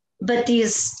 But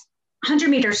these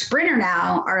 100-meter sprinter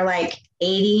now are like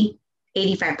 80,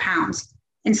 85 pounds.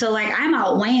 And so like I'm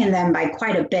outweighing them by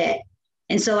quite a bit.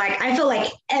 And so like I feel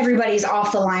like everybody's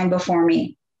off the line before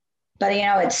me. But you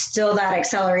know, it's still that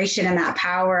acceleration and that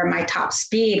power and my top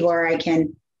speed where I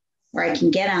can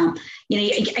get them. You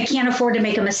know, I can't afford to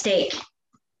make a mistake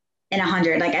in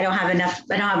 100. Like I don't have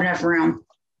enough room.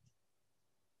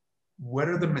 What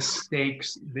are the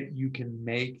mistakes that you can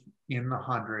make in the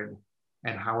 100,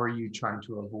 and how are you trying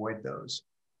to avoid those?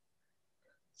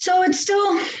 So it's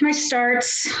still my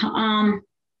starts.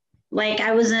 Like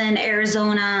I was in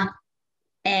Arizona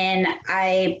and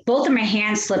both of my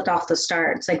hands slipped off the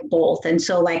starts, like both. And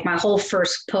so like my whole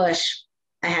first push,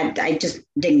 I just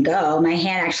didn't go. My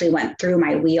hand actually went through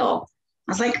my wheel.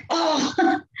 I was like,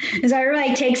 oh, as I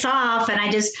really takes off, and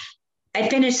I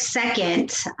finished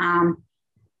second.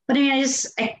 But I mean,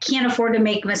 I can't afford to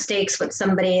make mistakes with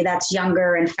somebody that's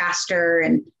younger and faster,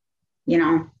 and you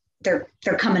know, they're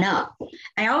coming up.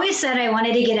 I always said I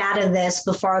wanted to get out of this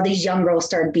before all these young girls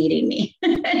start beating me.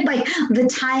 Like the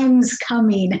time's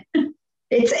coming.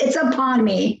 It's upon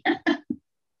me.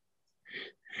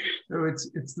 So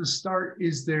it's the start.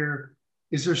 Is there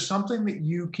something that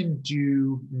you can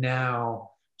do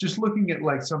now? Just looking at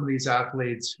like some of these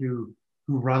athletes who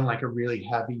run like a really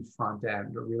heavy front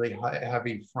end or really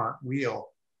heavy front wheel,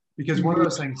 because one of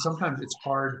those things, sometimes it's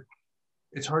hard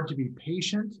to be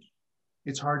patient.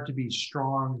 It's hard to be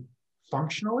strong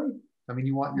functionally. I mean,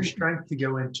 you want your strength to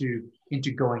go into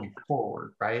going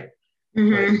forward, right?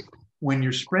 But when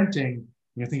you're sprinting,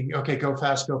 you're thinking, okay, go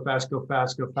fast, go fast, go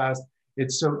fast, go fast.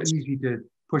 It's so easy to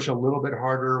push a little bit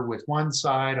harder with one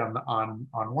side on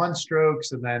one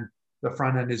strokes, and then the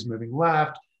front end is moving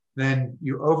left. Then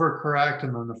you overcorrect,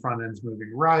 and then the front end's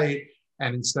moving right.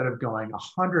 And instead of going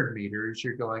 100 meters,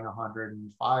 you're going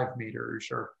 105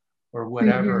 meters or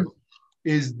whatever.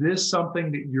 Is this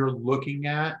something that you're looking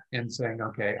at and saying,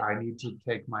 okay, I need to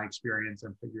take my experience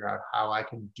and figure out how I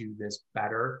can do this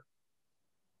better?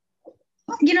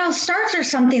 You know, starts are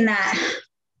something that,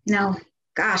 you know,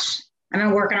 gosh, I've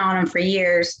been working on them for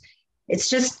years. It's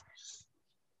just,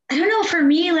 I don't know, for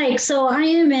me, like, so I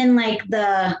am in like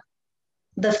the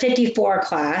 54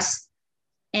 class,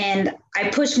 and I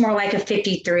push more like a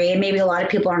 53, and maybe a lot of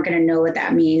people aren't going to know what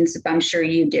that means, but I'm sure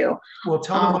you do. Well,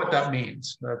 tell them what that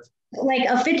means. That's like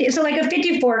a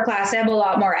 54 class, I have a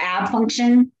lot more ab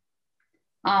function.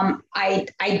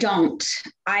 I don't.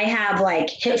 I have like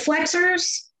hip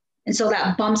flexors, and so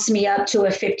that bumps me up to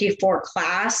a 54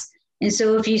 class. And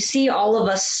so if you see all of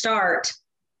us start,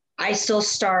 I still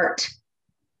start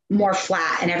more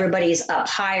flat and everybody's up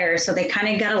higher. So they kind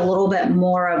of got a little bit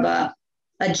more of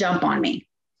a jump on me.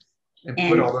 And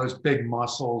put all those big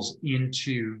muscles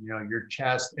into, you know, your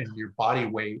chest and your body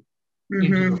weight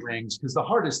into the rings. Because the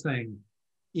hardest thing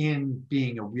in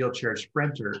being a wheelchair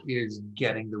sprinter is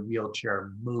getting the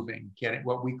wheelchair moving, getting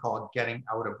what we call getting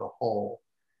out of the hole.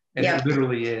 And it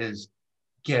literally is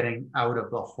getting out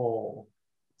of the hole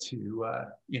to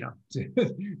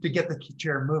get the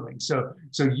chair moving. So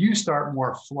you start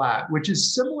more flat, which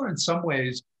is similar in some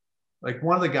ways. Like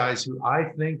one of the guys who I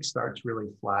think starts really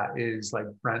flat is like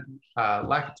Brent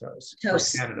Lakatos from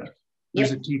Canada.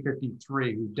 There's a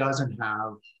T53 who doesn't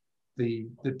have the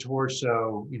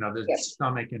torso, you know, the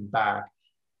stomach and back.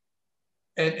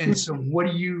 And so what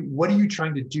are you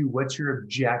trying to do? What's your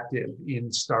objective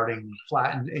in starting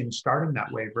flat and in starting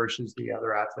that way versus the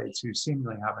other athletes who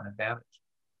seemingly have an advantage?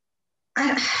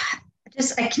 I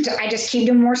just keep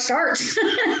doing more starts.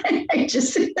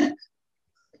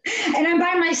 And I'm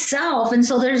by myself. And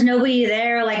so there's nobody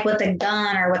there like with a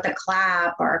gun or with a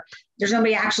clap, or there's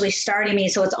nobody actually starting me.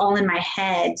 So it's all in my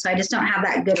head. So I just don't have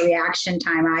that good reaction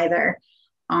time either.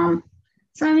 So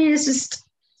I mean,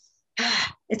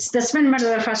 that's been one of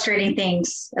the frustrating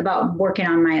things about working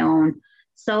on my own.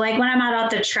 So like when I'm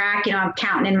out the track, I'm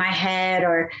counting in my head,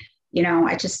 or,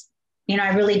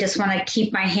 I really just want to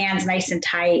keep my hands nice and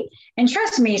tight. And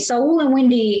trust me, Saul and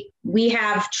Wendy, we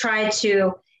have tried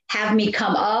to have me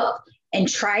come up and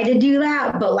try to do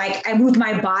that. But like I move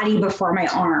my body before my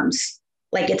arms.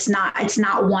 Like it's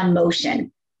not one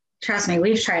motion. Trust me,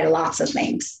 we've tried lots of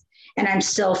things and I'm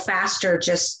still faster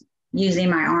just using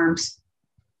my arms.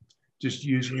 Just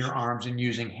using your arms and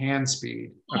using hand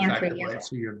speed effectively. Yeah.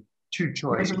 So you have two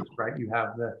choices, right? You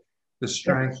have the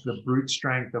strength, the brute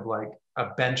strength of like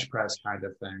a bench press kind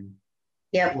of thing.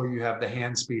 Yep. Or you have the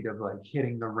hand speed of like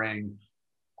hitting the ring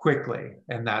quickly.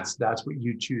 And that's what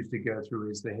you choose to go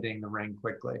through, is the hitting the ring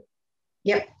quickly.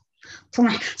 Yep.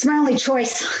 It's my only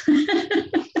choice.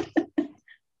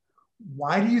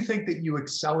 Why do you think that you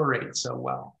accelerate so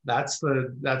well? That's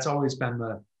always been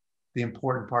the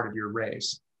important part of your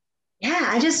race. Yeah,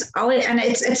 I just always, and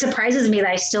it surprises me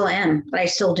that I still am, but I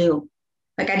still do.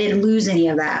 Like I didn't lose any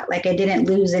of that. Like I didn't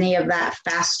lose any of that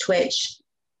fast twitch.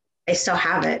 I still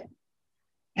have it.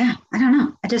 Yeah, I don't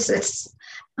know.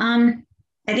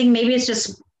 I think maybe it's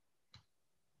just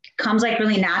comes like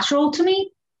really natural to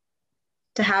me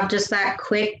to have just that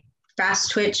quick,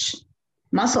 fast twitch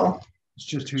muscle. It's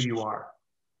just who you are.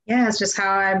 Yeah, it's just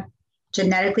how I'm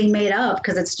genetically made up,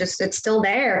 because it's still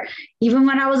there. Even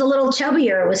when I was a little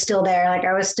chubbier, it was still there. Like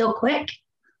I was still quick.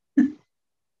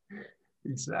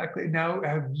 Exactly. Now,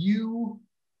 have you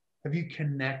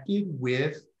connected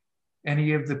with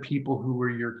any of the people who were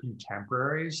your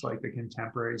contemporaries, like the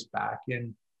contemporaries back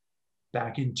in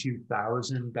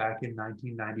 2000, back in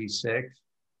 1996?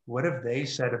 What have they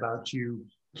said about you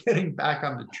getting back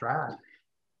on the track?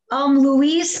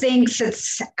 Louise thinks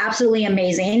it's absolutely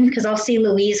amazing, because I'll see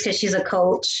Louise because she's a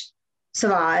coach,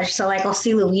 Savage. So like I'll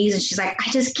see Louise and she's like,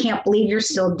 I just can't believe you're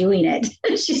still doing it.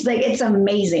 She's like, it's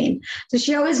amazing. So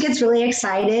she always gets really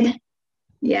excited.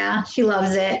 Yeah, she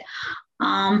loves it.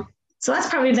 So that's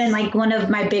probably been like one of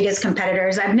my biggest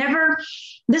competitors.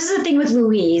 This is the thing with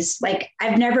Louise, like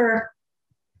I've never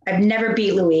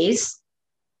beat Louise.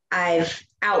 I've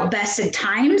outbested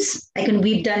times.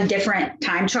 We've done different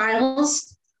time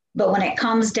trials, but when it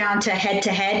comes down to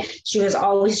head, she was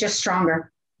always just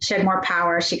stronger. She had more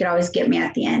power. She could always get me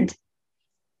at the end.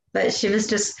 But she was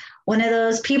just one of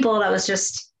those people that was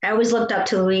just, I always looked up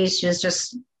to Louise. She was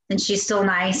just, and she's still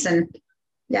nice. And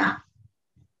yeah.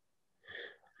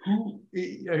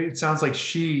 It sounds like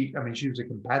she was a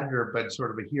competitor, but sort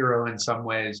of a hero in some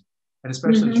ways. And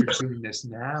especially if you're doing this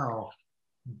now,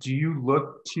 do you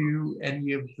look to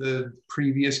any of the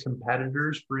previous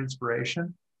competitors for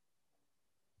inspiration?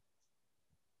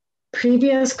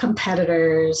 Previous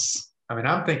competitors.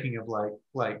 I'm thinking of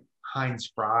like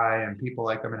Heinz Fry and people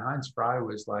like, Heinz Fry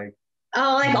was like,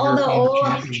 all the old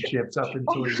championships up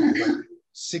until he was like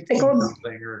 60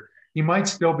 something, or he might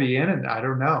still be in it. I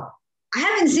don't know. I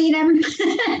haven't seen him.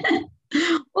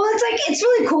 Well, it's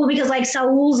really cool because like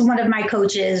Saul's one of my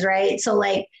coaches, right? So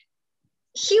like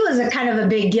he was a kind of a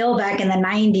big deal back in the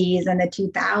 90s and the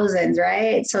 2000s,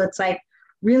 right? So it's like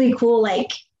really cool.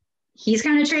 Like he's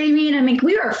kind of training me. And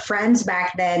we were friends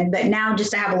back then, but now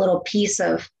just to have a little piece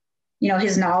of,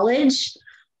 his knowledge,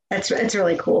 it's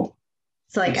really cool.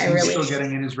 So like Is he still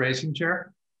getting in his racing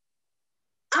chair?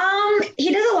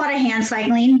 He does a lot of hand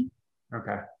cycling.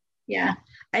 Okay. Yeah.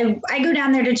 I go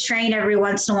down there to train every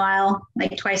once in a while,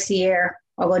 like twice a year.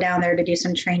 I'll go down there to do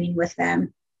some training with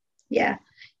them. Yeah.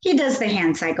 He does the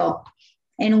hand cycle,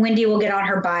 and Wendy will get on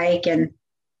her bike, and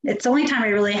it's the only time I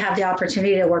really have the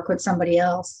opportunity to work with somebody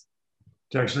else.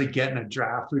 To actually get in a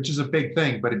draft, which is a big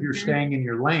thing. But if you're staying in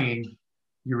your lane,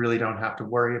 you really don't have to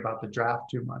worry about the draft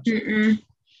too much.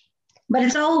 But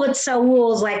it's all with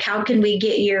Saul's, like, how can we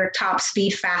get your top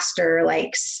speed faster?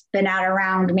 Like, spin out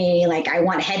around me. Like, I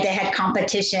want head-to-head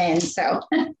competition. So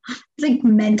it's like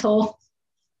mental.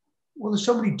 Well, there's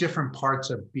so many different parts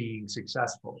of being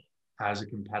successful as a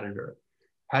competitor.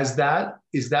 Is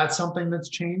that something that's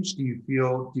changed? Do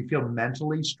you feel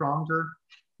mentally stronger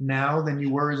now than you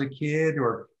were as a kid?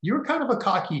 Or you were kind of a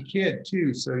cocky kid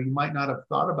too, so you might not have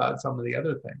thought about some of the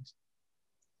other things.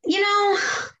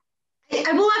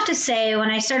 I will have to say,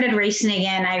 when I started racing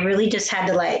again, I really just had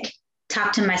to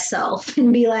talk to myself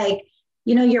and be like,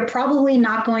 you're probably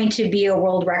not going to be a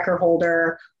world record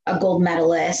holder, a gold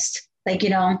medalist. Like, you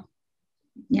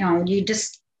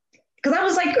just, because that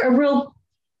was like a real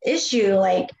issue.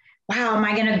 Like, wow, am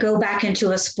I going to go back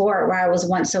into a sport where I was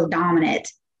once so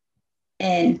dominant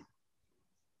and,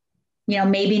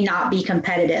 maybe not be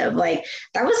competitive? Like,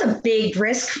 that was a big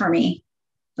risk for me.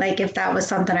 Like, if that was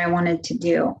something I wanted to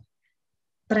do.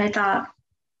 But I thought,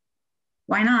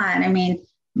 why not? I mean,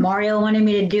 Mario wanted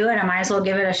me to do it. I might as well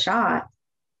give it a shot.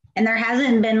 And there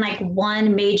hasn't been like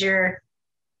one major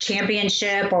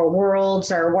championship or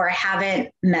worlds or where I haven't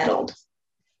medaled.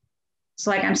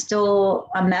 So like I'm still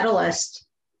a medalist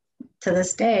to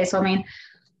this day. So I mean,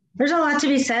 there's a lot to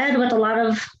be said with a lot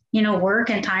of, work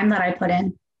and time that I put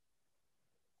in.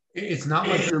 It's not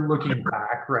like you're looking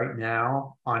back right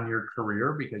now on your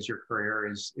career because your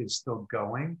career is still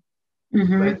going.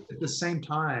 Mm-hmm. But at the same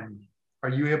time, are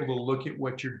you able to look at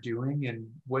what you're doing and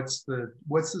what's the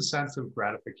sense of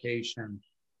gratification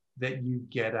that you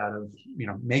get out of,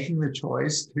 making the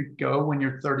choice to go when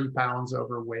you're 30 pounds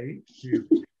overweight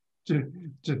to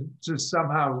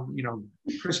somehow,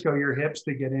 Crisco your hips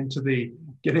to get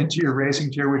into your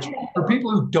racing chair, which for people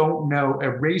who don't know, a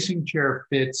racing chair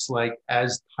fits like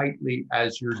as tightly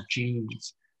as your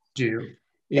jeans do.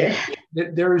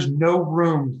 There is no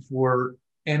room for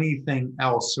anything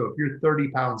else. So if you're 30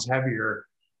 pounds heavier,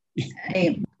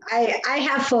 I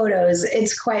have photos.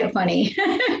 It's quite funny.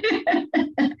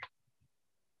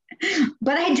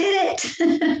 But I did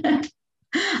it.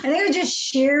 I think it was just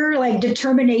sheer like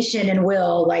determination and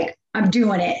will. Like I'm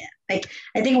doing it. Like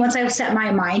I think once I've set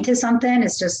my mind to something,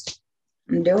 it's just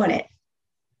I'm doing it.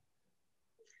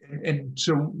 And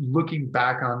so looking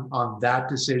back on that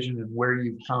decision and where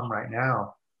you've come right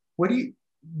now, what do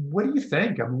you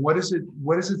think? I mean, what does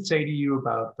it say to you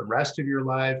about the rest of your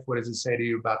life? What does it say to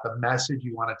you about the message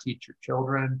you want to teach your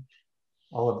children?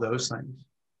 All of those things.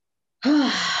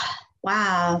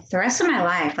 Wow. The rest of my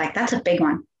life, like that's a big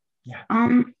one. Yeah. I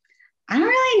don't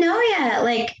really know yet.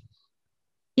 Like,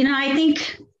 I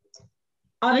think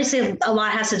obviously a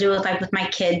lot has to do with like with my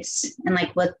kids and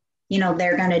like what,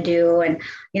 they're going to do. And,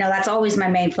 that's always my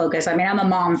main focus. I mean, I'm a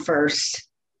mom first.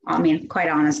 I mean, quite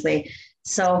honestly.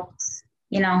 So,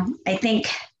 I think,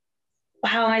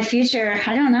 wow, my future,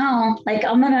 I don't know. Like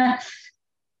I'm going to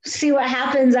see what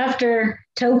happens after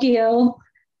Tokyo,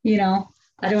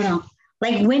 I don't know.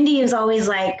 Like Wendy is always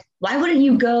like, why wouldn't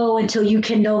you go until you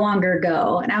can no longer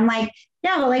go? And I'm like,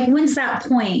 yeah, but like, when's that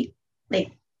point?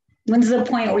 Like, when's the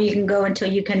point where you can go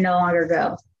until you can no longer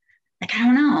go? Like, I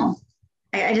don't know.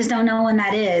 I just don't know when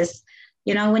that is.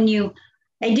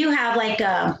 I do have like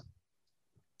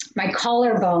my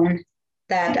collarbone,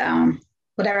 that,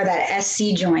 whatever, that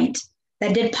SC joint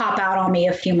that did pop out on me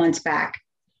a few months back.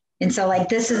 And so like,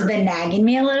 this has been nagging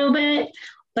me a little bit,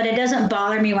 but it doesn't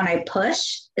bother me when I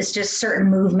push. It's just certain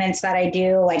movements that I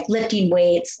do, like lifting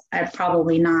weights. I'm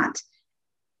probably not,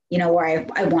 where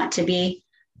I want to be.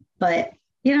 But,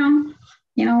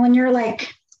 when you're like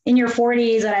in your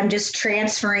 40s and I'm just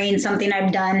transferring something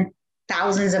I've done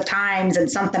thousands of times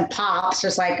and something pops,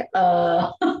 just like,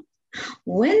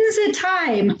 when's the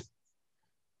time?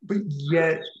 But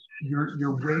yet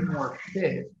you're way more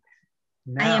fit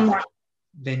now I am more,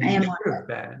 than you should have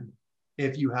been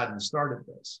if you hadn't started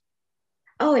this.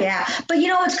 Oh yeah. But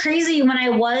what's crazy, when I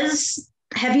was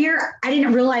heavier, I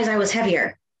didn't realize I was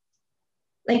heavier.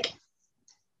 Like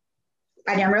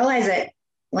I didn't realize it.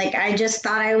 Like I just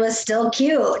thought I was still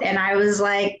cute and I was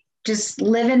like just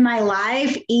living my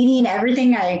life, eating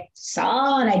everything I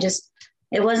saw. And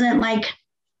it wasn't like,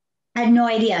 I had no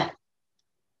idea.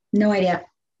 No idea.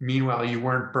 Meanwhile, you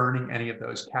weren't burning any of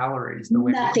those calories the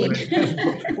way Nothing. you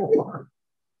did before.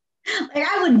 Like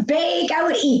I would bake, I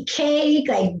would eat cake,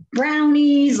 like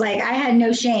brownies. Like I had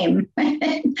no shame.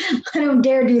 I don't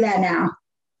dare do that now.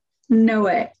 No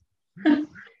way.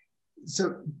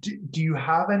 So do you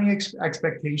have any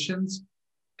expectations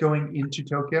going into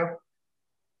Tokyo?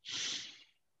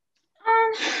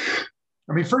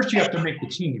 I mean, first you have to make the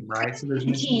team, right? So there's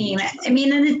the team. I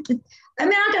mean, I'm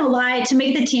not going to lie, to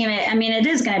make the team, it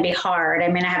is going to be hard. I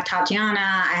mean, I have Tatiana,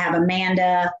 I have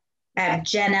Amanda, I have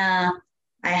Jenna,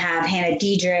 I have Hannah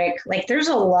Diedrich. Like there's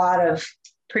a lot of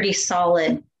pretty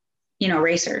solid,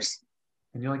 racers.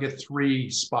 And you only get 3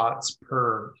 spots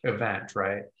per event,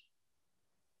 right?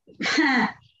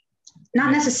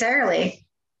 Not necessarily.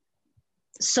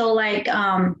 So like,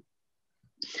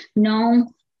 no,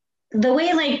 the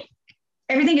way like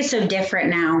everything is so different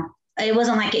now. It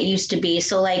wasn't like it used to be.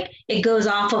 So like it goes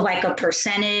off of like a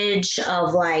percentage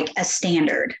of like a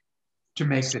standard. To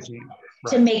make the team.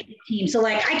 Right. To make the team. So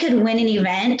like I could win an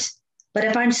event But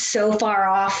if I'm so far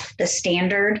off the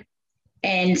standard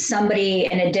and somebody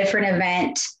in a different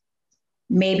event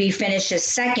maybe finishes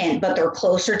second, but they're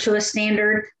closer to a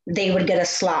standard, they would get a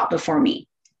slot before me.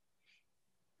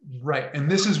 Right. And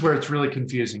this is where it's really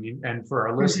confusing. And for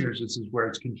our listeners, this is where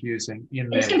it's confusing.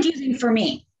 It's confusing for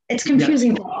me. It's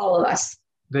confusing for all of us.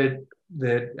 That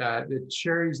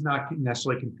Sherry's not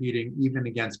necessarily competing even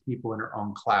against people in her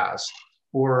own class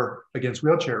or against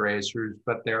wheelchair racers,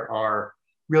 but there are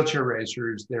wheelchair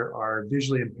racers, there are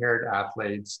visually impaired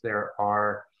athletes, there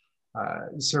are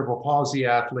cerebral palsy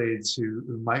athletes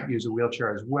who might use a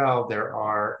wheelchair as well. There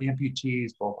are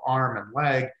amputees, both arm and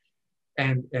leg,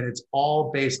 and it's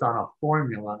all based on a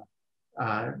formula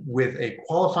with a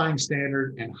qualifying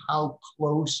standard and how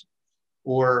close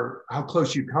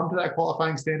you come to that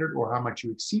qualifying standard or how much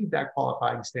you exceed that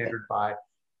qualifying standard by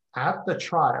at the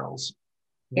trials,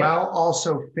 while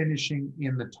also finishing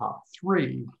in the top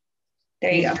 3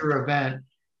 in your event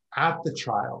at the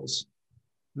trials,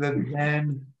 that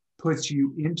then puts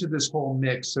you into this whole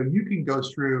mix. So you can go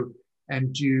through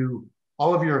and do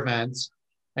all of your events,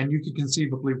 and you can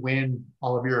conceivably win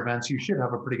all of your events. You should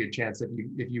have a pretty good chance if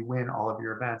you win all of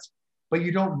your events, but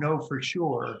you don't know for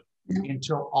sure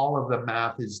until all of the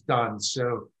math is done.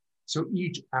 So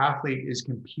each athlete is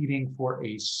competing for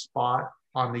a spot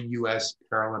on the U.S.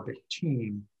 Paralympic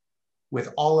team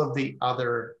with all of the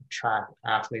other track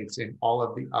athletes in all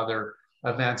of the other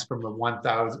events, from the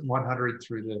 1,100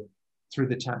 through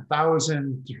the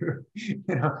 10,000,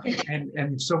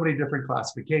 and so many different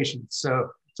classifications. So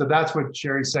that's what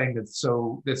Sherry's saying. That's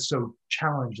so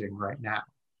challenging right now.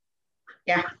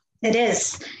 Yeah, it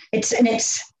is. It's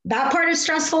that part is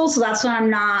stressful. So that's why I'm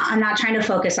not trying to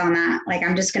focus on that. Like,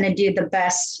 I'm just going to do the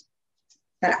best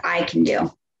that I can do,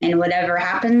 and whatever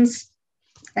happens,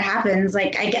 it happens.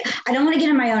 Like, I don't want to get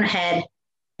in my own head.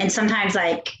 And sometimes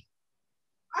like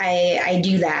I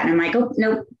do that. And I'm like, oh,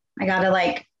 nope, I got to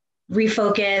like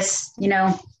refocus,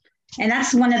 and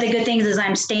that's one of the good things is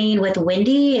I'm staying with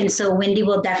Wendy. And so Wendy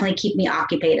will definitely keep me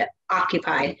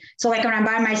occupied. So like when I'm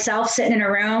by myself sitting in a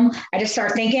room, I just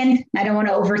start thinking. I don't want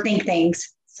to overthink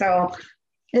things. So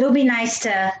it'll be nice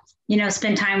to,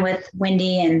 spend time with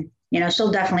Wendy, and,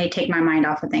 she'll definitely take my mind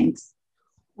off of things.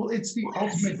 Well, it's the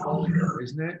ultimate goal here,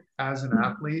 isn't it? As an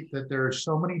athlete, that there are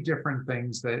so many different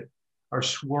things that are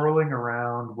swirling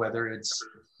around, whether it's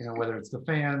the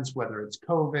fans, whether it's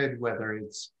COVID, whether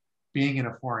it's being in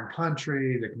a foreign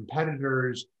country, the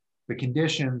competitors, the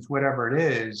conditions, whatever it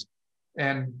is.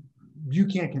 And you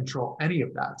can't control any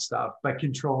of that stuff, but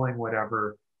controlling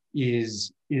whatever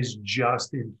is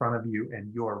just in front of you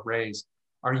and your race.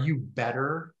 Are you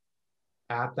better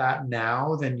at that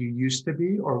now than you used to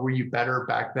be? Or were you better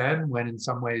back then when in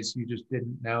some ways you just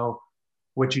didn't know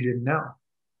what you didn't know?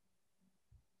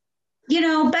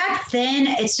 Back then,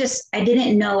 it's just, I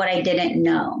didn't know what I didn't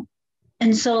know.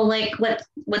 And so like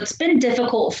what's been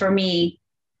difficult for me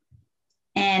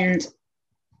and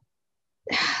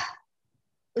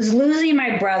was losing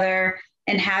my brother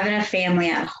and having a family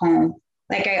at home.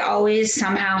 Like, I always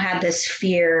somehow had this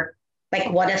fear, like,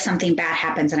 what if something bad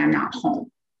happens and I'm not home?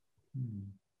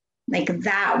 Like,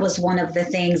 that was one of the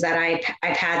things that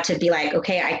I've had to be like,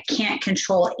 okay, I can't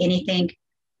control anything.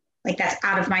 Like, that's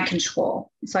out of my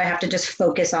control. So I have to just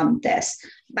focus on this.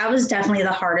 That was definitely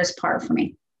the hardest part for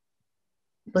me,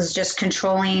 was just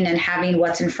controlling and having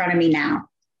what's in front of me now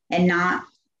and not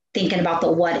thinking about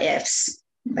the what ifs.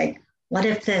 Like, what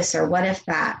if this or what if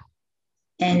that?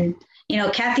 And,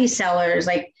 Kathy Sellers,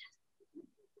 like,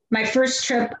 my first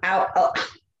trip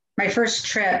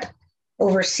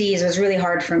overseas was really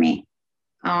hard for me.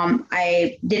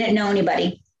 I didn't know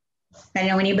anybody. I didn't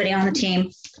know anybody on the team.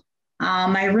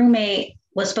 My roommate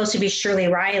was supposed to be Shirley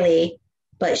Riley,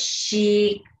 but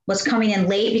she was coming in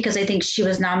late because I think she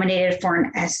was nominated for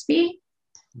an ESPY.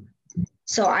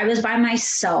 So I was by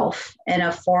myself in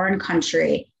a foreign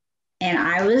country, and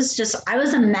I was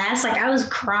a mess. Like, I was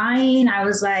crying. I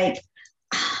was like,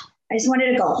 I just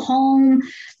wanted to go home.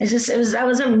 That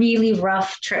was a really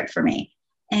rough trip for me.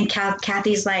 And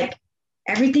Kathy's like,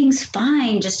 everything's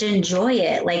fine. Just enjoy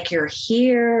it. Like, you're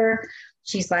here.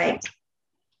 She's like,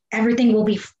 everything will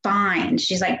be fine.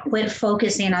 She's like, quit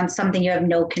focusing on something you have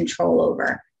no control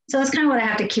over. So that's kind of what I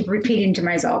have to keep repeating to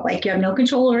myself. Like, you have no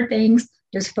control over things.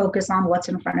 Just focus on what's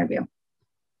in front of you.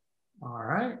 All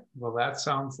right. Well, that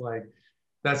sounds like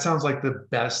the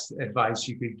best advice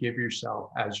you could give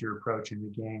yourself as you're approaching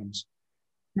the games.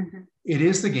 Mm-hmm. It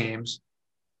is the games.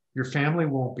 Your family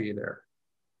won't be there.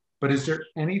 But is there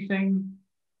anything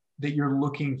that you're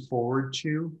looking forward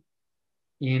to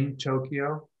in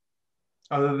Tokyo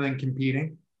other than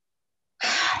competing?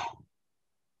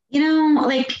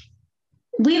 Like,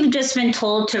 we've just been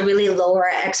told to really lower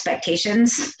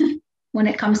expectations when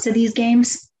it comes to these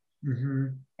games. Mm-hmm.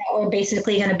 That we're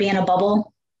basically going to be in a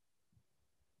bubble,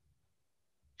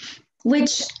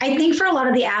 which I think for a lot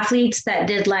of the athletes that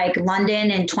did like London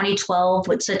in 2012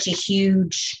 with such a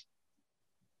huge,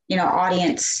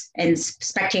 audience and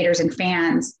spectators and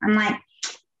fans, I'm like,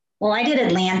 well, I did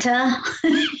Atlanta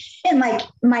and like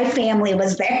my family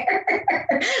was there.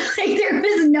 Like there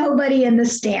was nobody in the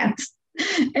stands.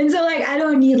 And so like, I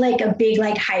don't need like a big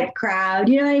like hype crowd.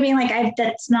 You know what I mean? Like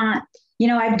that's not,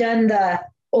 I've done the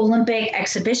Olympic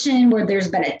exhibition where there's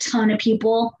been a ton of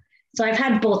people. So I've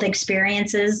had both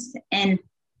experiences and,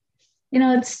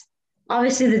 it's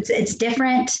obviously it's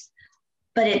different,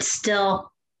 but it's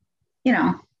still,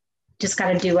 just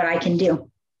got to do what I can do.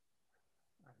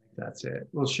 I think that's it.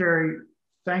 Well, Sherry,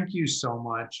 thank you so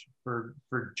much for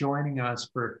joining us,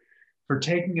 for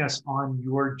taking us on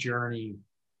your journey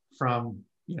from,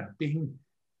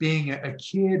 being a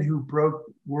kid who broke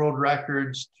world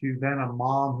records to then a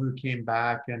mom who came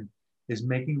back and is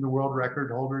making the world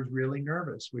record holders really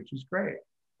nervous, which is great.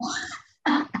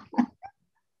 I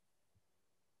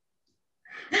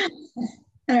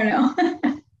don't know.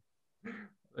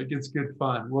 Like it's good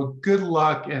fun. Well, good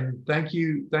luck and thank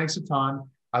you. Thanks a ton.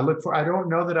 I don't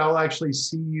know that I'll actually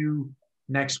see you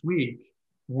next week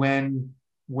when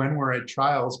we're at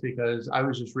trials, because I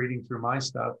was just reading through my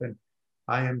stuff and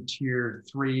I am tier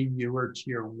 3, you are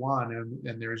tier 1,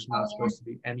 and there's not supposed to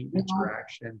be any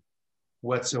interaction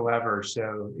whatsoever.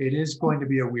 So it is going to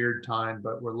be a weird time,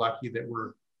 but we're lucky that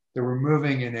we're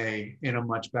moving in a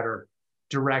much better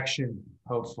direction,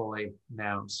 hopefully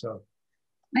now. So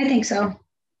I think so.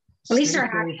 At least they're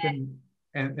happy.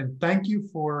 And thank you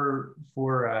for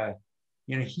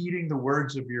heeding the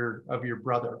words of your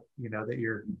brother,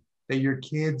 that your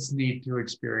kids need to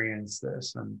experience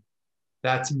this. And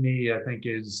that to me, I think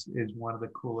is one of the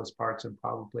coolest parts, and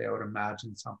probably I would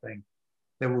imagine something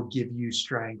that will give you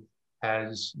strength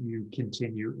as you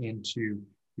continue into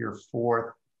your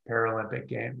 4th Paralympic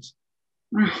Games.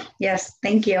 Yes,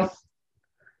 thank you.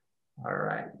 All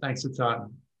right, thanks a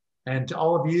ton. And to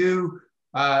all of you,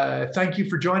 thank you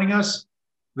for joining us.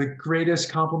 The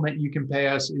greatest compliment you can pay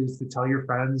us is to tell your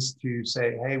friends to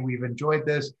say, hey, we've enjoyed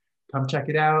this. Come check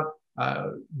it out.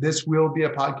 This will be a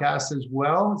podcast as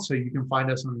well. So you can find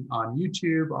us on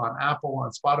YouTube, on Apple,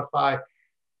 on Spotify.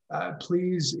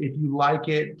 Please, if you like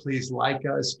it, please like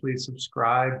us, please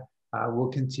subscribe. We'll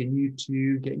continue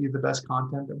to get you the best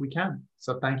content that we can.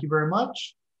 So thank you very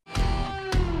much.